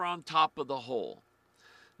back over on top of the hole.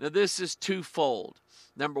 Now, this is twofold.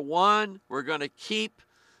 Number one, we're going to keep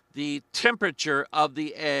the temperature of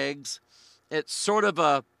the eggs at sort of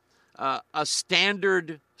a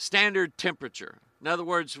standard temperature. In other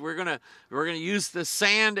words, we're going to use the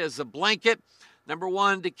sand as a blanket. Number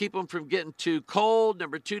one, to keep them from getting too cold.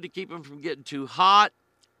 Number two, to keep them from getting too hot.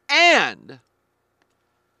 And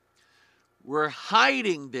we're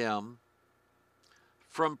hiding them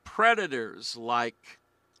from predators like,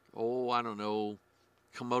 Komodo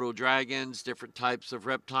dragons, different types of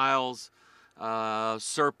reptiles,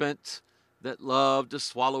 serpents that love to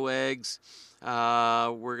swallow eggs.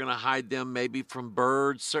 We're going to hide them maybe from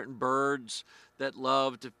birds, certain birds that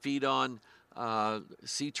love to feed on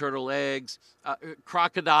sea turtle eggs.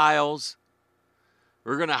 Crocodiles.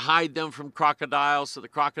 We're going to hide them from crocodiles so the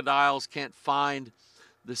crocodiles can't find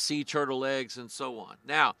the sea turtle eggs and so on.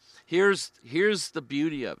 Now, here's the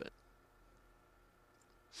beauty of it.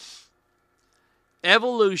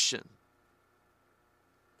 Evolution.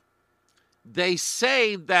 They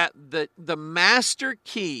say that the master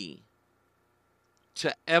key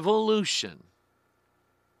to evolution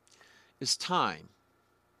is time.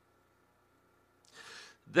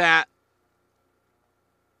 That,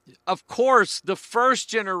 of course, the first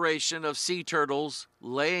generation of sea turtles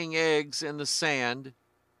laying eggs in the sand,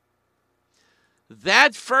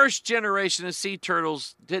 that first generation of sea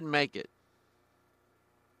turtles didn't make it.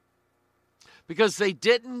 Because they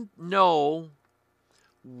didn't know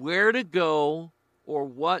where to go or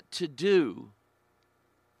what to do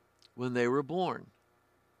when they were born.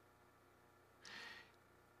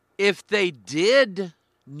 If they did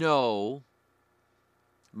know,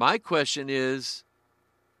 my question is,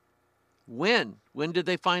 when? When did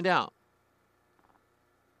they find out?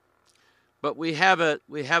 But we have a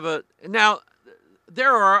now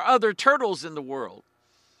there are other turtles in the world.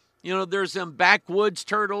 There's them backwoods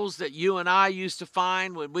turtles that you and I used to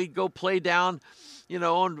find when we'd go play down,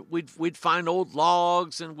 and we'd find old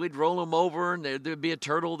logs and we'd roll them over and there'd be a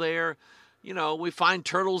turtle there. We find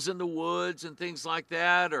turtles in the woods and things like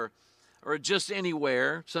that, or just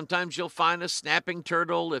anywhere. Sometimes you'll find a snapping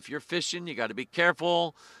turtle. If you're fishing, you got to be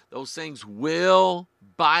careful. Those things will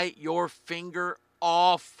bite your finger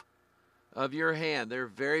off of your hand. They're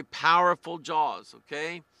very powerful jaws,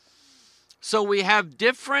 okay? So we have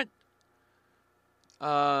different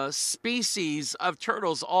species of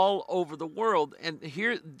turtles all over the world. And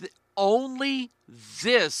here, only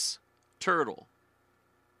this turtle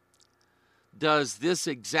does this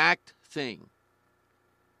exact thing.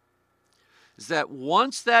 Is that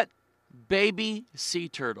once that baby sea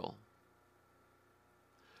turtle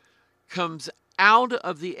comes out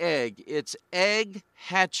of the egg, it's egg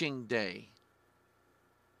hatching day.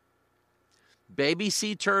 Baby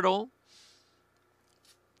sea turtle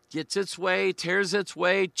gets its way, tears its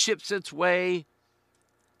way, chips its way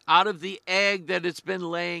out of the egg that it's been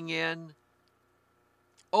laying in,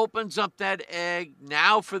 opens up that egg.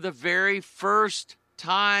 Now, for the very first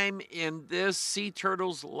time in this sea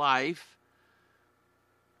turtle's life,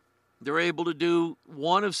 they're able to do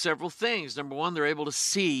one of several things. Number one, they're able to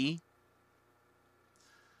see.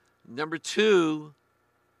 Number two,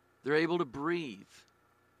 they're able to breathe.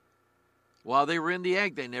 While they were in the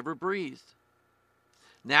egg, they never breathed.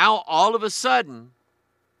 Now, all of a sudden,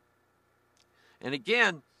 and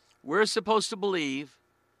again, we're supposed to believe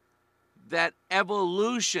that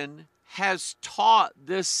evolution has taught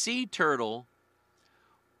this sea turtle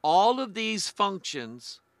all of these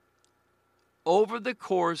functions over the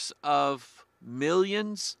course of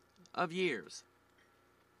millions of years.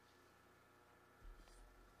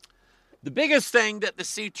 The biggest thing that the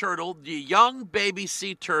sea turtle, the young baby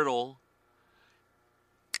sea turtle,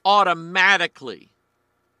 automatically,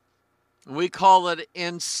 we call it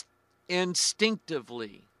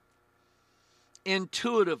instinctively,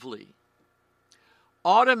 intuitively,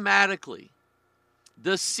 automatically,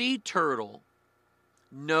 the sea turtle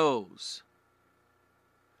knows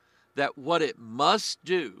that what it must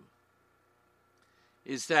do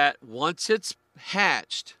is that once it's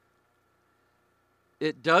hatched,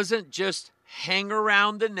 it doesn't just hang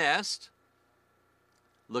around the nest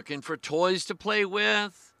looking for toys to play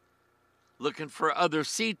with, looking for other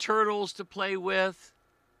sea turtles to play with.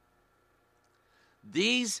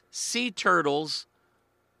 These sea turtles,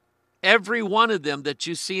 every one of them that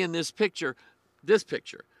you see in this picture,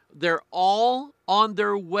 they're all on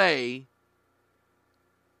their way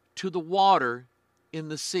to the water in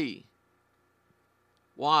the sea.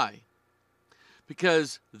 Why?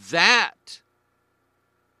 Because that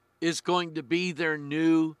is going to be their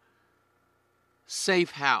new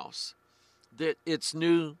safe house, that its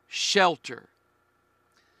new shelter.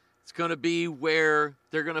 It's going to be where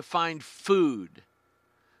they're going to find food.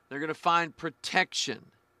 They're going to find protection.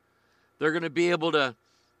 They're going to be able to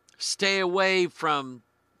stay away from,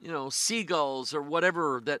 seagulls or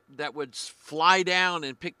whatever that would fly down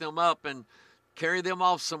and pick them up and carry them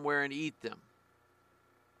off somewhere and eat them.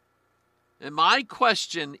 And my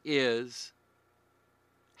question is,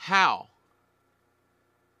 how?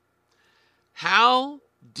 How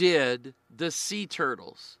did the sea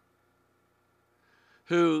turtles,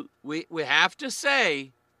 who we have to say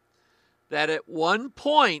that at one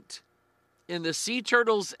point in the sea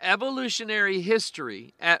turtle's evolutionary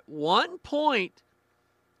history, at one point,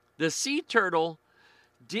 the sea turtle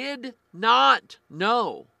did not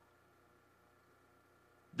know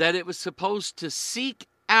that it was supposed to seek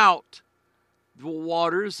out the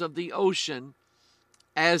waters of the ocean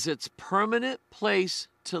as its permanent place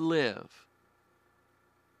to live.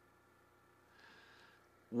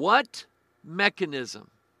 What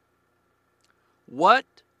mechanism, what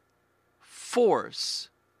force,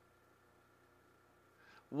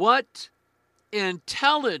 what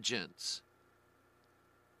intelligence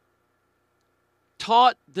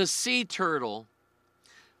taught the sea turtle,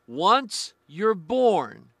 once you're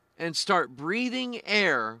born and start breathing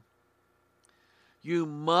air, you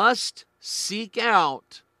must seek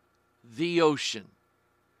out the ocean,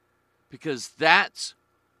 because that's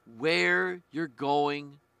where you're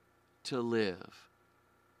going to live.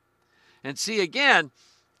 And see, again,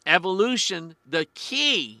 evolution, the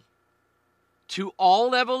key to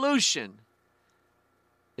all evolution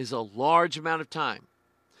is a large amount of time.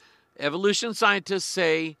 Evolution scientists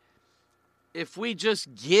say if we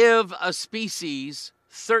just give a species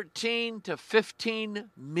 13 to 15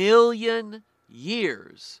 million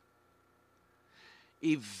years,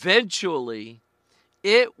 eventually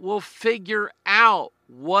it will figure out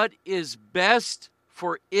what is best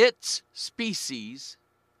for its species.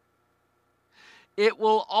 It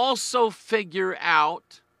will also figure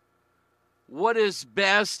out what is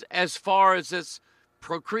best as far as its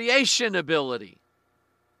procreation ability.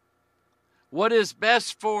 What is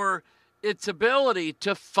best for its ability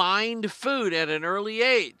to find food at an early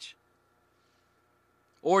age,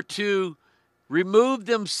 or to remove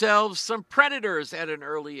themselves from predators at an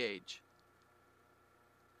early age.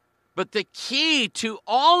 But the key to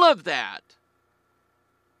all of that,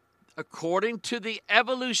 according to the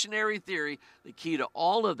evolutionary theory, the key to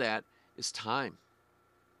all of that is time.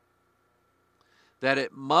 That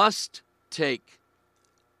it must take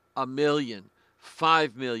 1 million,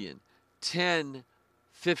 5 million, 10,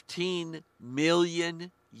 15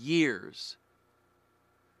 million years.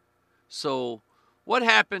 So what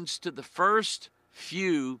happens to the first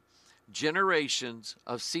few generations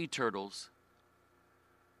of sea turtles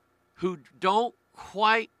who don't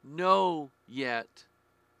quite know yet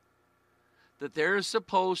that they're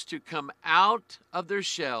supposed to come out of their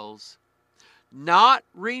shells, not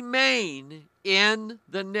remain in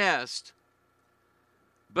the nest,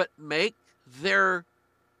 but make their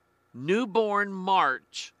newborn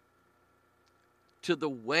march to the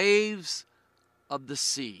waves of the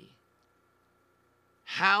sea?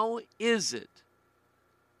 How is it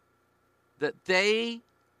that they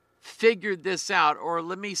figured this out? Or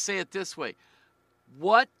let me say it this way.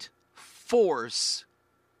 What force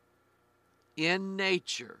in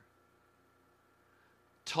nature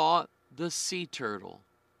taught the sea turtle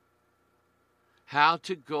how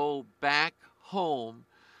to go back home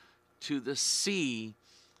to the sea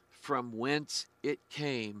from whence it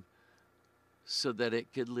came so that it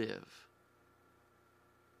could live.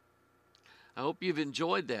 I hope you've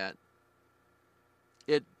enjoyed that.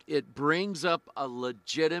 It brings up a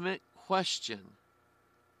legitimate question.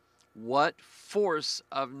 What force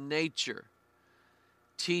of nature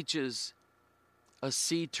teaches a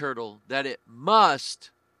sea turtle that it must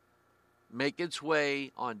make its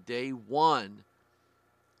way on day one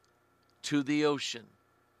to the ocean,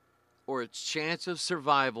 or its chance of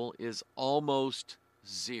survival is almost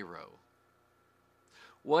zero?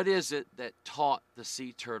 What is it that taught the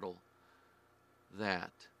sea turtle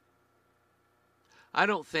that? I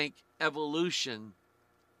don't think evolution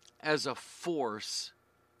as a force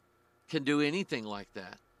can do anything like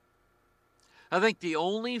that. I think the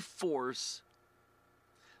only force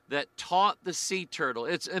that taught the sea turtle,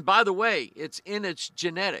 and by the way, it's in its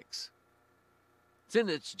genetics. It's in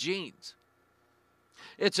its genes.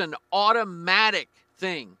 It's an automatic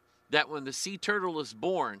thing that when the sea turtle is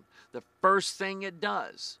born, the first thing it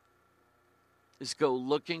does is go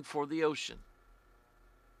looking for the ocean.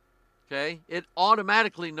 Okay? It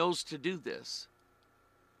automatically knows to do this.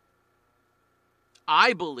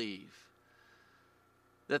 I believe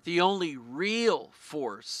that the only real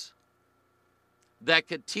force that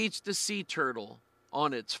could teach the sea turtle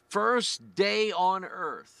on its first day on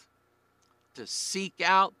earth to seek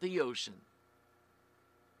out the ocean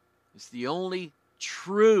is the only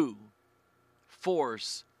true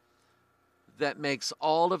force that makes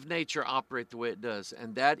all of nature operate the way it does,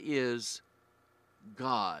 and that is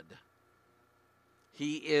God.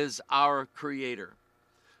 He is our creator.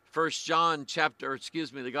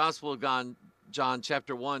 The Gospel of John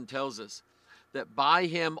chapter 1 tells us that by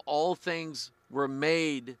him all things were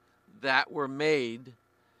made that were made,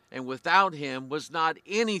 and without him was not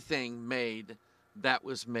anything made that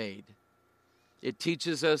was made. It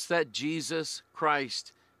teaches us that Jesus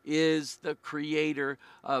Christ is the creator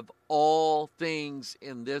of all things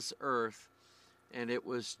in this earth, and it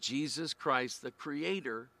was Jesus Christ, the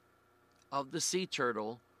creator of the sea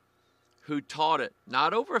turtle, who taught it,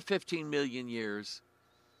 not over 15 million years,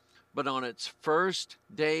 but on its first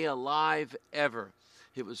day alive ever.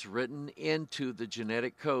 It was written into the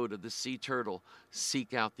genetic code of the sea turtle,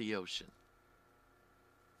 seek out the ocean.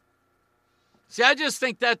 See, I just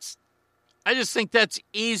think that's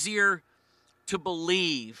easier to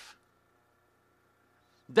believe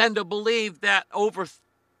than to believe that over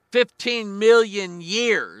 15 million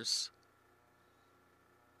years,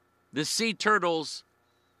 the sea turtles,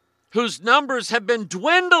 whose numbers have been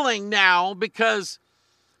dwindling now because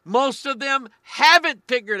most of them haven't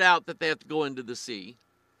figured out that they have to go into the sea,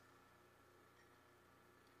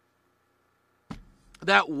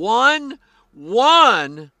 that one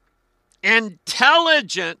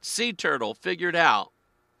intelligent sea turtle figured out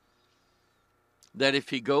that if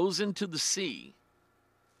he goes into the sea,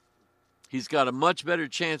 he's got a much better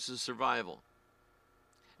chance of survival.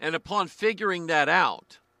 And upon figuring that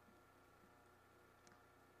out,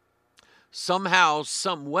 somehow,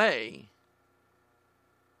 some way,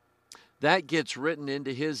 that gets written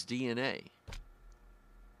into his DNA.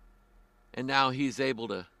 And now he's able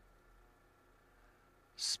to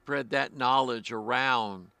spread that knowledge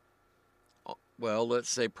around, well, let's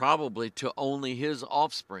say probably to only his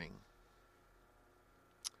offspring.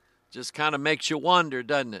 Just kind of makes you wonder,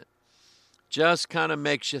 doesn't it? Just kind of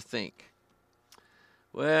makes you think.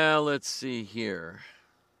 Well, let's see here.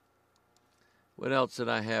 What else did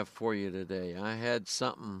I have for you today? I had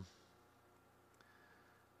something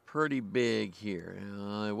pretty big here.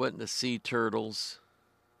 It wasn't the sea turtles.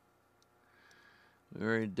 We're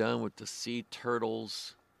already done with the sea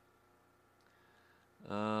turtles.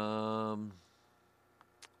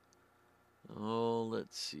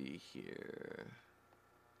 Let's see here.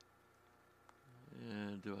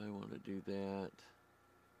 Do I want to do that?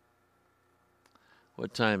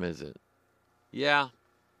 What time is it? Yeah,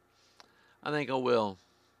 I think I will.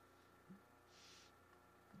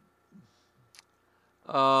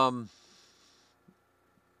 I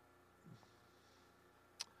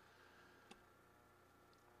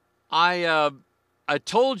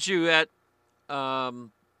told you at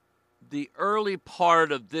the early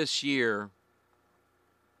part of this year,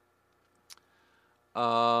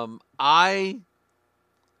 I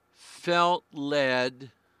felt led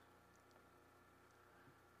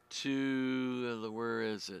to, where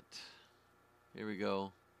is it? Here we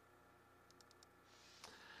go.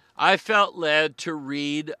 I felt led to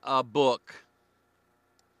read a book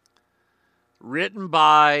written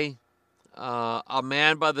by a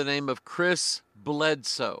man by the name of Chris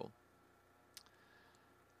Bledsoe.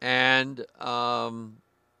 And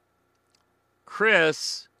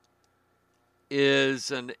Chris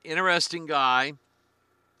is an interesting guy.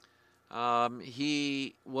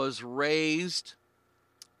 He was raised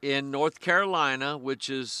in North Carolina, which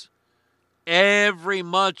is every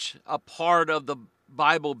much a part of the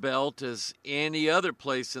Bible Belt as any other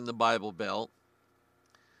place in the Bible Belt.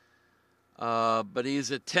 But he's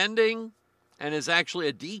attending and is actually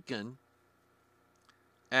a deacon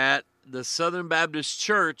at the Southern Baptist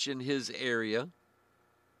Church in his area.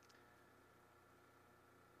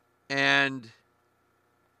 And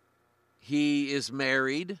he is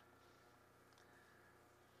married.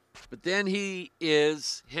 But then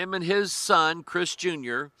him and his son, Chris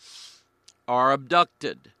Jr., are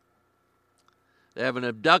abducted. They have an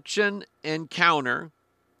abduction encounter.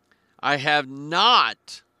 I have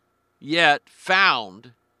not yet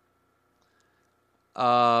found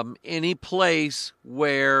any place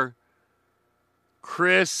where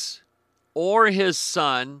Chris or his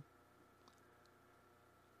son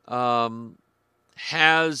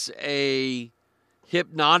has a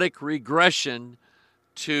hypnotic regression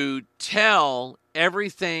to tell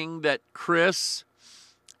everything that Chris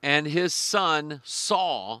and his son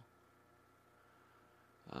saw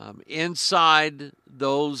inside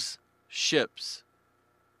those ships.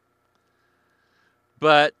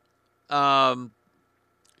 But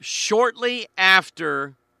shortly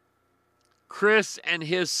after Chris and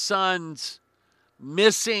his son's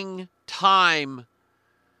missing time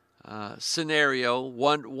scenario,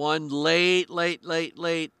 one late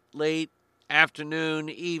afternoon,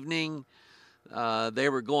 evening, they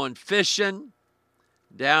were going fishing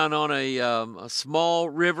down on a small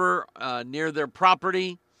river near their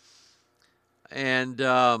property. And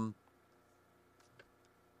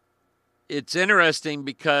it's interesting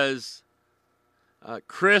because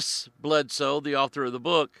Chris Bledsoe, the author of the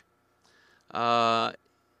book,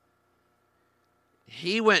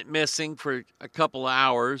 he went missing for a couple of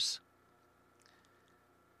hours.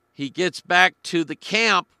 He gets back to the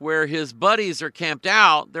camp where his buddies are camped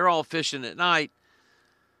out. They're all fishing at night.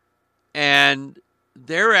 And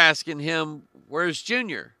they're asking him, where's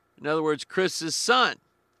Junior? In other words, Chris's son.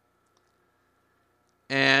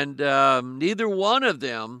 And neither one of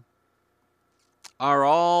them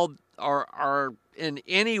are in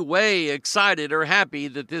any way excited or happy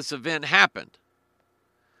that this event happened.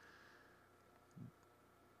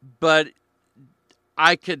 But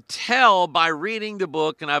I could tell by reading the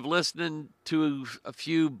book, and I've listened to a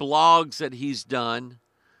few blogs that he's done,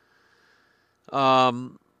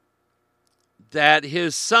 that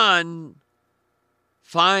his son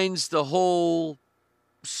finds the whole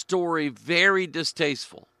story very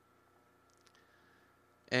distasteful.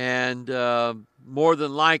 And more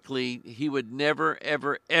than likely, he would never,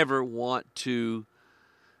 ever, ever want to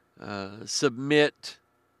submit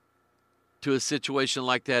to a situation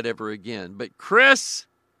like that ever again. But Chris,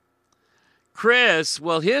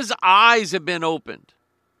 well, his eyes have been opened.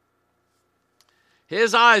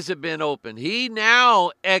 His eyes have been opened. He now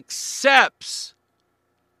accepts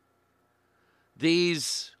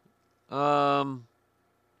these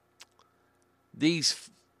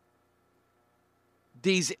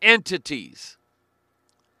entities.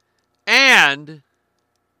 And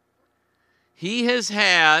he has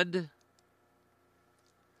had,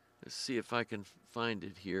 let's see if I can find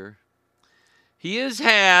it here. He has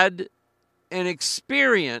had an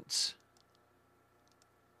experience.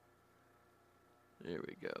 There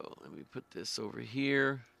we go. Let me put this over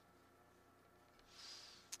here.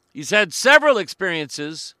 He's had several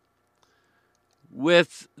experiences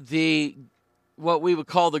with what we would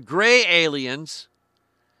call the gray aliens.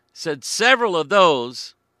 Said several of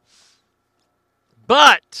those.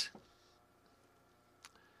 But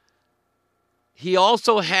he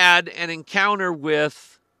also had an encounter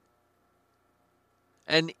with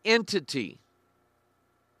an entity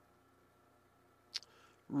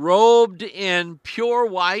robed in pure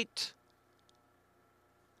white.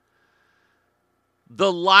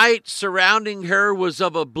 The light surrounding her was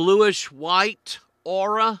of a bluish white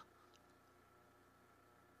aura.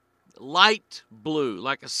 Light blue,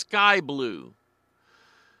 like a sky blue.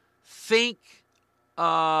 Think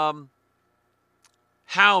how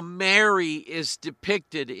Mary is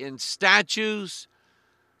depicted in statues,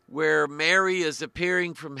 where Mary is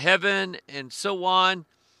appearing from heaven and so on.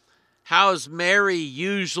 How is Mary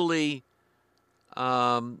usually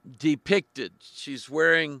depicted? She's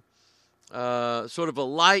wearing sort of a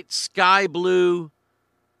light sky blue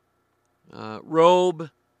robe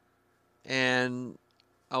and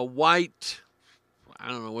a white, I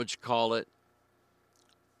don't know what you call it,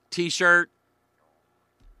 t-shirt.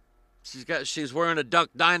 She's wearing a Duck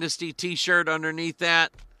Dynasty t-shirt underneath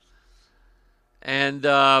that. And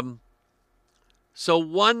so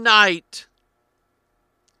one night,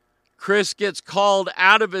 Chris gets called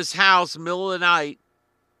out of his house middle of the night,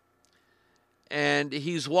 and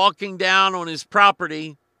he's walking down on his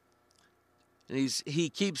property, and he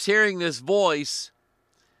keeps hearing this voice,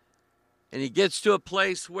 and he gets to a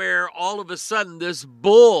place where all of a sudden this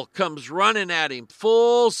bull comes running at him,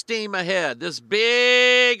 full steam ahead, this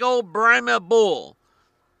big old Brahma bull.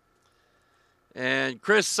 And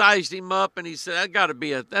Chris sized him up, and he said,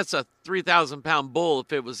 that's a 3,000-pound bull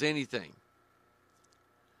if it was anything.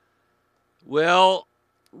 Well,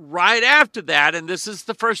 right after that, and this is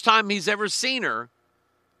the first time he's ever seen her,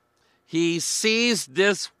 he sees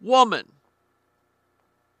this woman.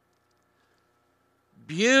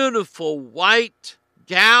 Beautiful white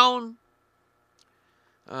gown,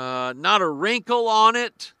 not a wrinkle on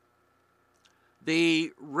it.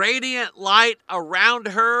 The radiant light around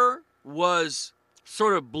her was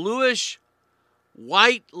sort of bluish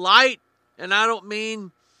white light, and I don't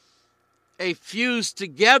mean a fused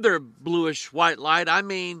together bluish white light. I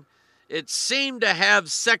mean, it seemed to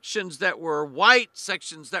have sections that were white,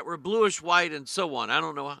 sections that were bluish white, and so on. I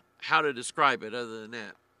don't know how to describe it other than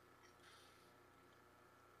that.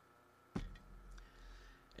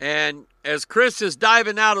 And as Chris is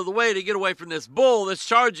diving out of the way to get away from this bull that's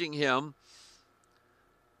charging him,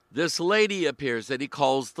 this lady appears that he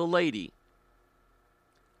calls the lady.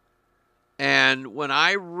 And when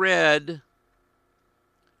I read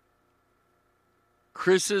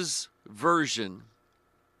Chris's version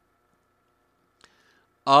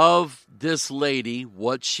of this lady,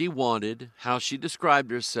 what she wanted, how she described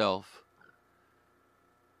herself,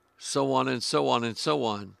 so on and so on and so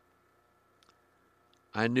on,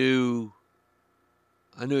 I knew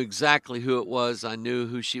exactly who it was. I knew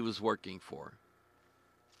who she was working for.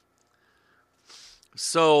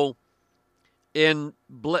 So,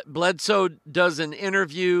 Bledsoe does an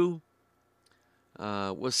interview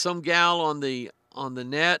with some gal on the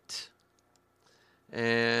net,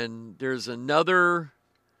 and there's another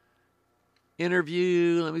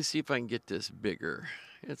interview. Let me see if I can get this bigger.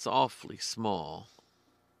 It's awfully small.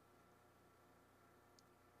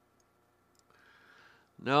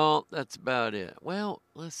 No, that's about it. Well,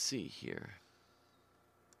 let's see here.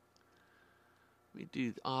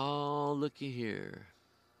 Looky here.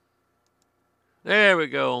 There we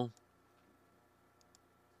go.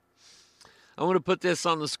 I want to put this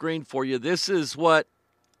on the screen for you. This is what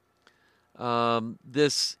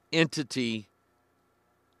this entity,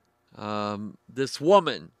 this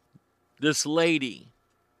woman, this lady,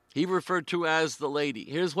 he referred to as the lady.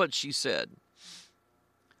 Here's what she said.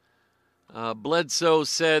 Bledsoe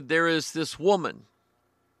said, there is this woman.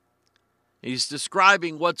 He's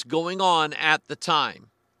describing what's going on at the time.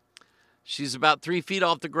 She's about 3 feet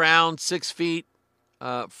off the ground, 6 feet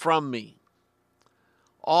from me.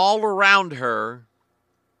 All around her,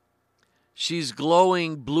 she's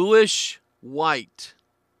glowing bluish white.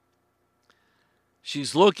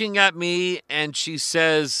 She's looking at me and she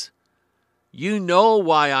says, you know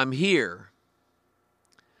why I'm here.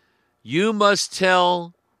 You must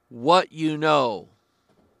tell what you know.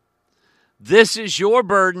 This is your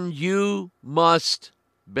burden you must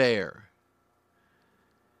bear.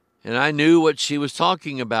 And I knew what she was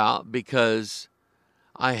talking about because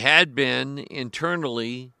I had been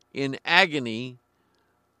internally in agony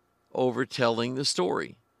over telling the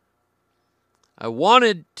story. I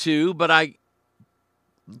wanted to, but I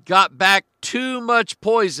got back too much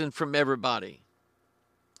poison from everybody.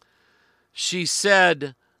 She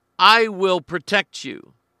said, I will protect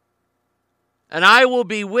you. And I will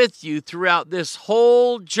be with you throughout this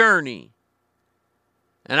whole journey.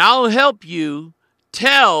 And I'll help you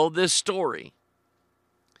tell this story.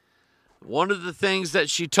 One of the things that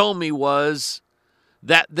she told me was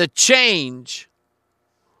that the change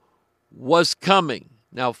was coming.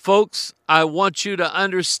 Now, folks, I want you to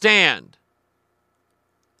understand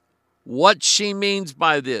what she means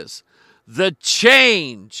by this. The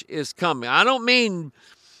change is coming. I don't mean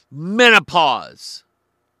menopause.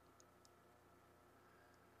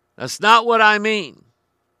 That's not what I mean.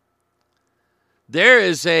 There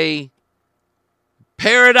is a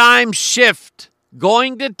paradigm shift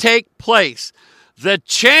going to take place. The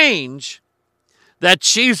change that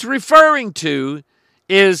she's referring to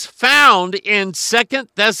is found in 2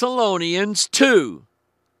 Thessalonians 2,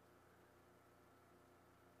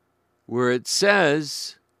 where it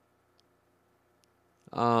says,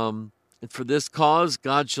 and for this cause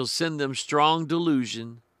God shall send them strong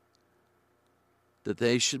delusion, that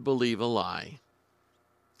they should believe a lie.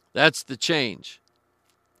 That's the change.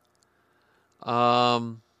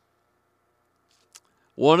 One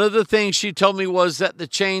of the things she told me was that the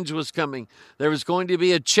change was coming. There was going to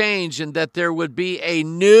be a change and that there would be a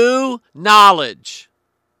new knowledge.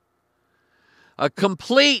 A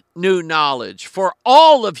complete new knowledge for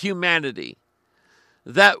all of humanity.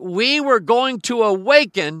 That we were going to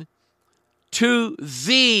awaken to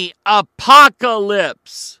the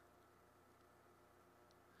apocalypse.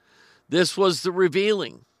 This was the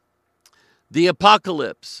revealing. The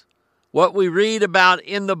apocalypse. What we read about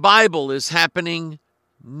in the Bible is happening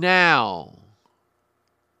now.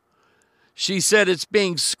 She said it's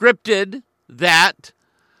being scripted that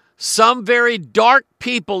some very dark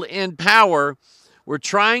people in power were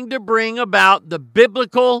trying to bring about the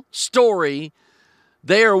biblical story.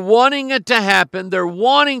 They are wanting it to happen. They're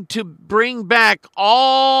wanting to bring back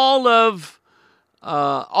all of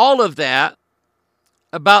that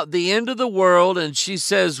about the end of the world. And she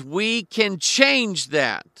says, we can change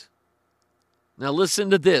that. Now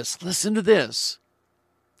listen to this. Listen to this.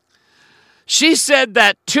 She said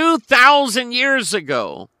that 2,000 years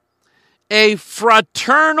ago, a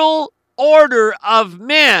fraternal order of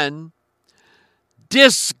men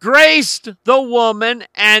disgraced the woman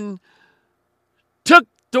and took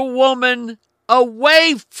the woman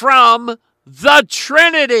away from the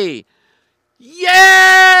Trinity.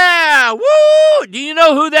 Yeah! Woo! Do you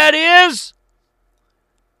know who that is?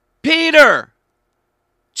 Peter,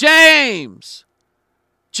 James,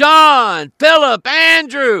 John, Philip,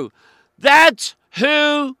 Andrew. That's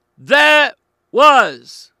who that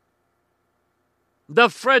was. The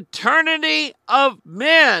fraternity of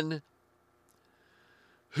men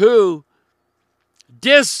who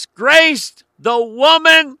disgraced the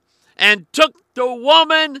woman and took the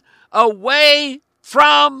woman away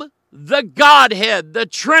from the Godhead, the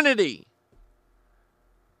Trinity.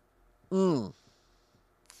 And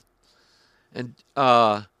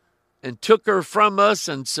took her from us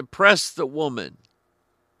and suppressed the woman.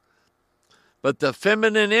 But the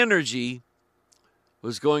feminine energy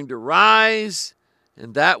was going to rise,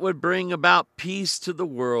 and that would bring about peace to the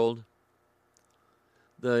world.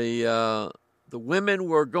 The women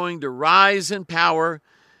were going to rise in power,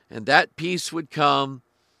 and that peace would come.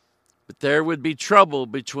 But there would be trouble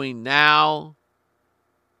between now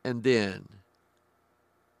and then.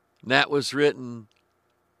 And that was written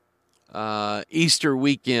Easter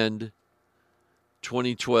weekend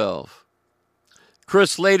 2012.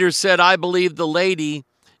 Chris later said, I believe the lady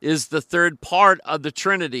is the third part of the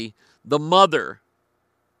Trinity, the Mother,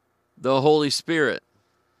 the Holy Spirit.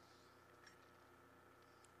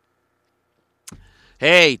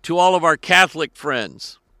 Hey, to all of our Catholic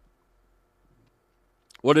friends,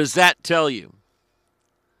 what does that tell you?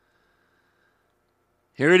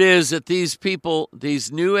 Here it is that these people,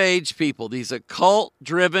 these New Age people, these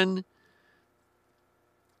occult-driven,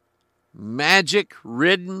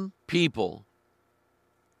 magic-ridden people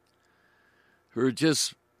who are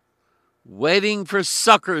just waiting for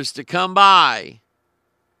suckers to come by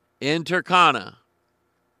in Turkana.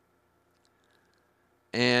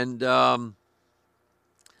 And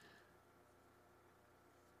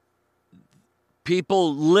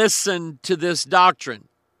people listen to this doctrine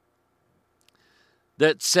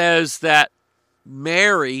that says that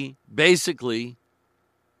Mary basically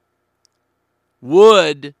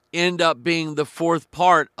would end up being the fourth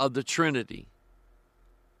part of the Trinity,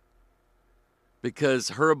 because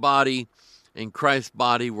her body and Christ's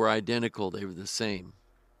body were identical. They were the same.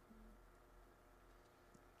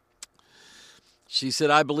 She said,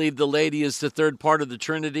 I believe the lady is the third part of the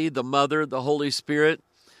Trinity, the Mother, the Holy Spirit.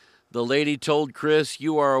 The lady told Chris,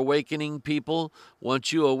 you are awakening people.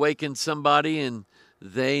 Once you awaken somebody and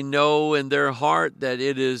they know in their heart that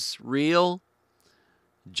it is real,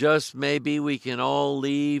 just maybe we can all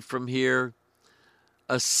leave from here,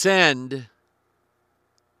 ascend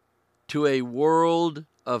to a world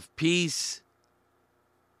of peace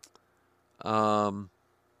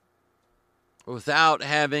without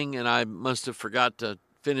having, and I must have forgot to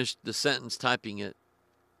finish the sentence typing it.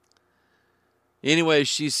 Anyway,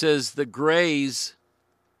 she says the Greys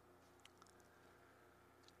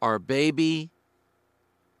are baby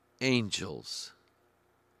angels.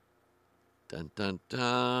 Dun, dun,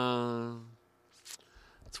 dun.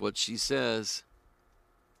 That's what she says.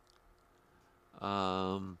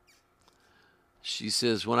 She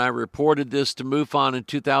says, when I reported this to MUFON in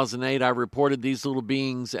 2008, I reported these little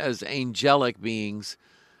beings as angelic beings,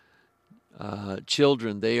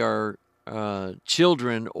 children. They are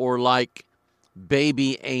children or like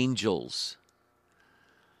baby angels.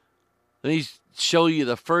 Let me show you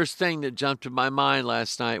the first thing that jumped to my mind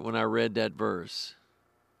last night when I read that verse.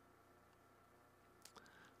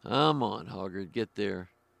 Come on, Hoggard, get there.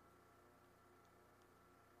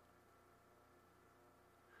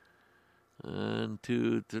 1,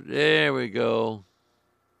 2, 3. There we go.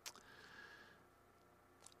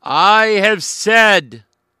 I have said,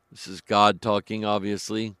 this is God talking,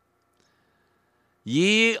 obviously,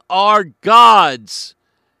 ye are gods,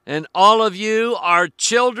 and all of you are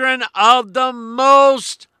children of the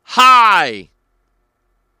Most High.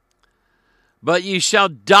 But ye shall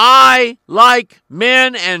die like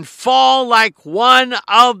men and fall like one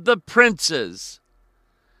of the princes.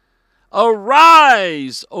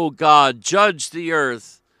 Arise, O God, judge the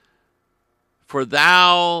earth, for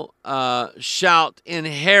thou shalt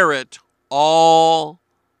inherit all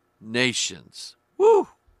nations. Woo!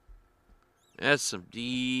 That's some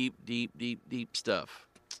deep, deep, deep, deep stuff.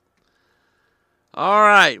 All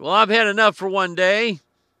right. Well, I've had enough for one day.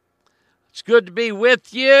 It's good to be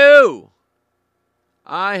with you.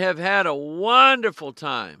 I have had a wonderful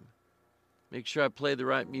time. Make sure I play the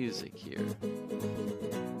right music here.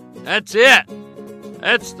 That's it.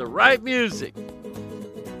 That's the right music.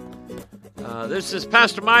 This is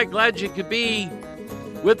Pastor Mike. Glad you could be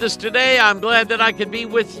with us today. I'm glad that I could be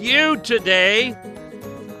with you today.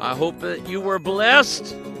 I hope that you were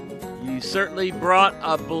blessed. You certainly brought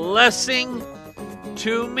a blessing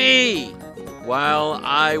to me while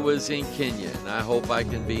I was in Kenya. And I hope I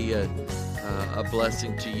can be a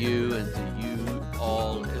blessing to you and to you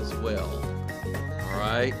all as well. All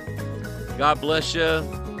right. God bless you.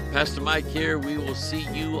 Pastor Mike here. We will see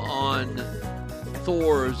you on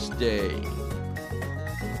Thursday.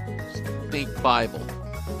 Think Bible.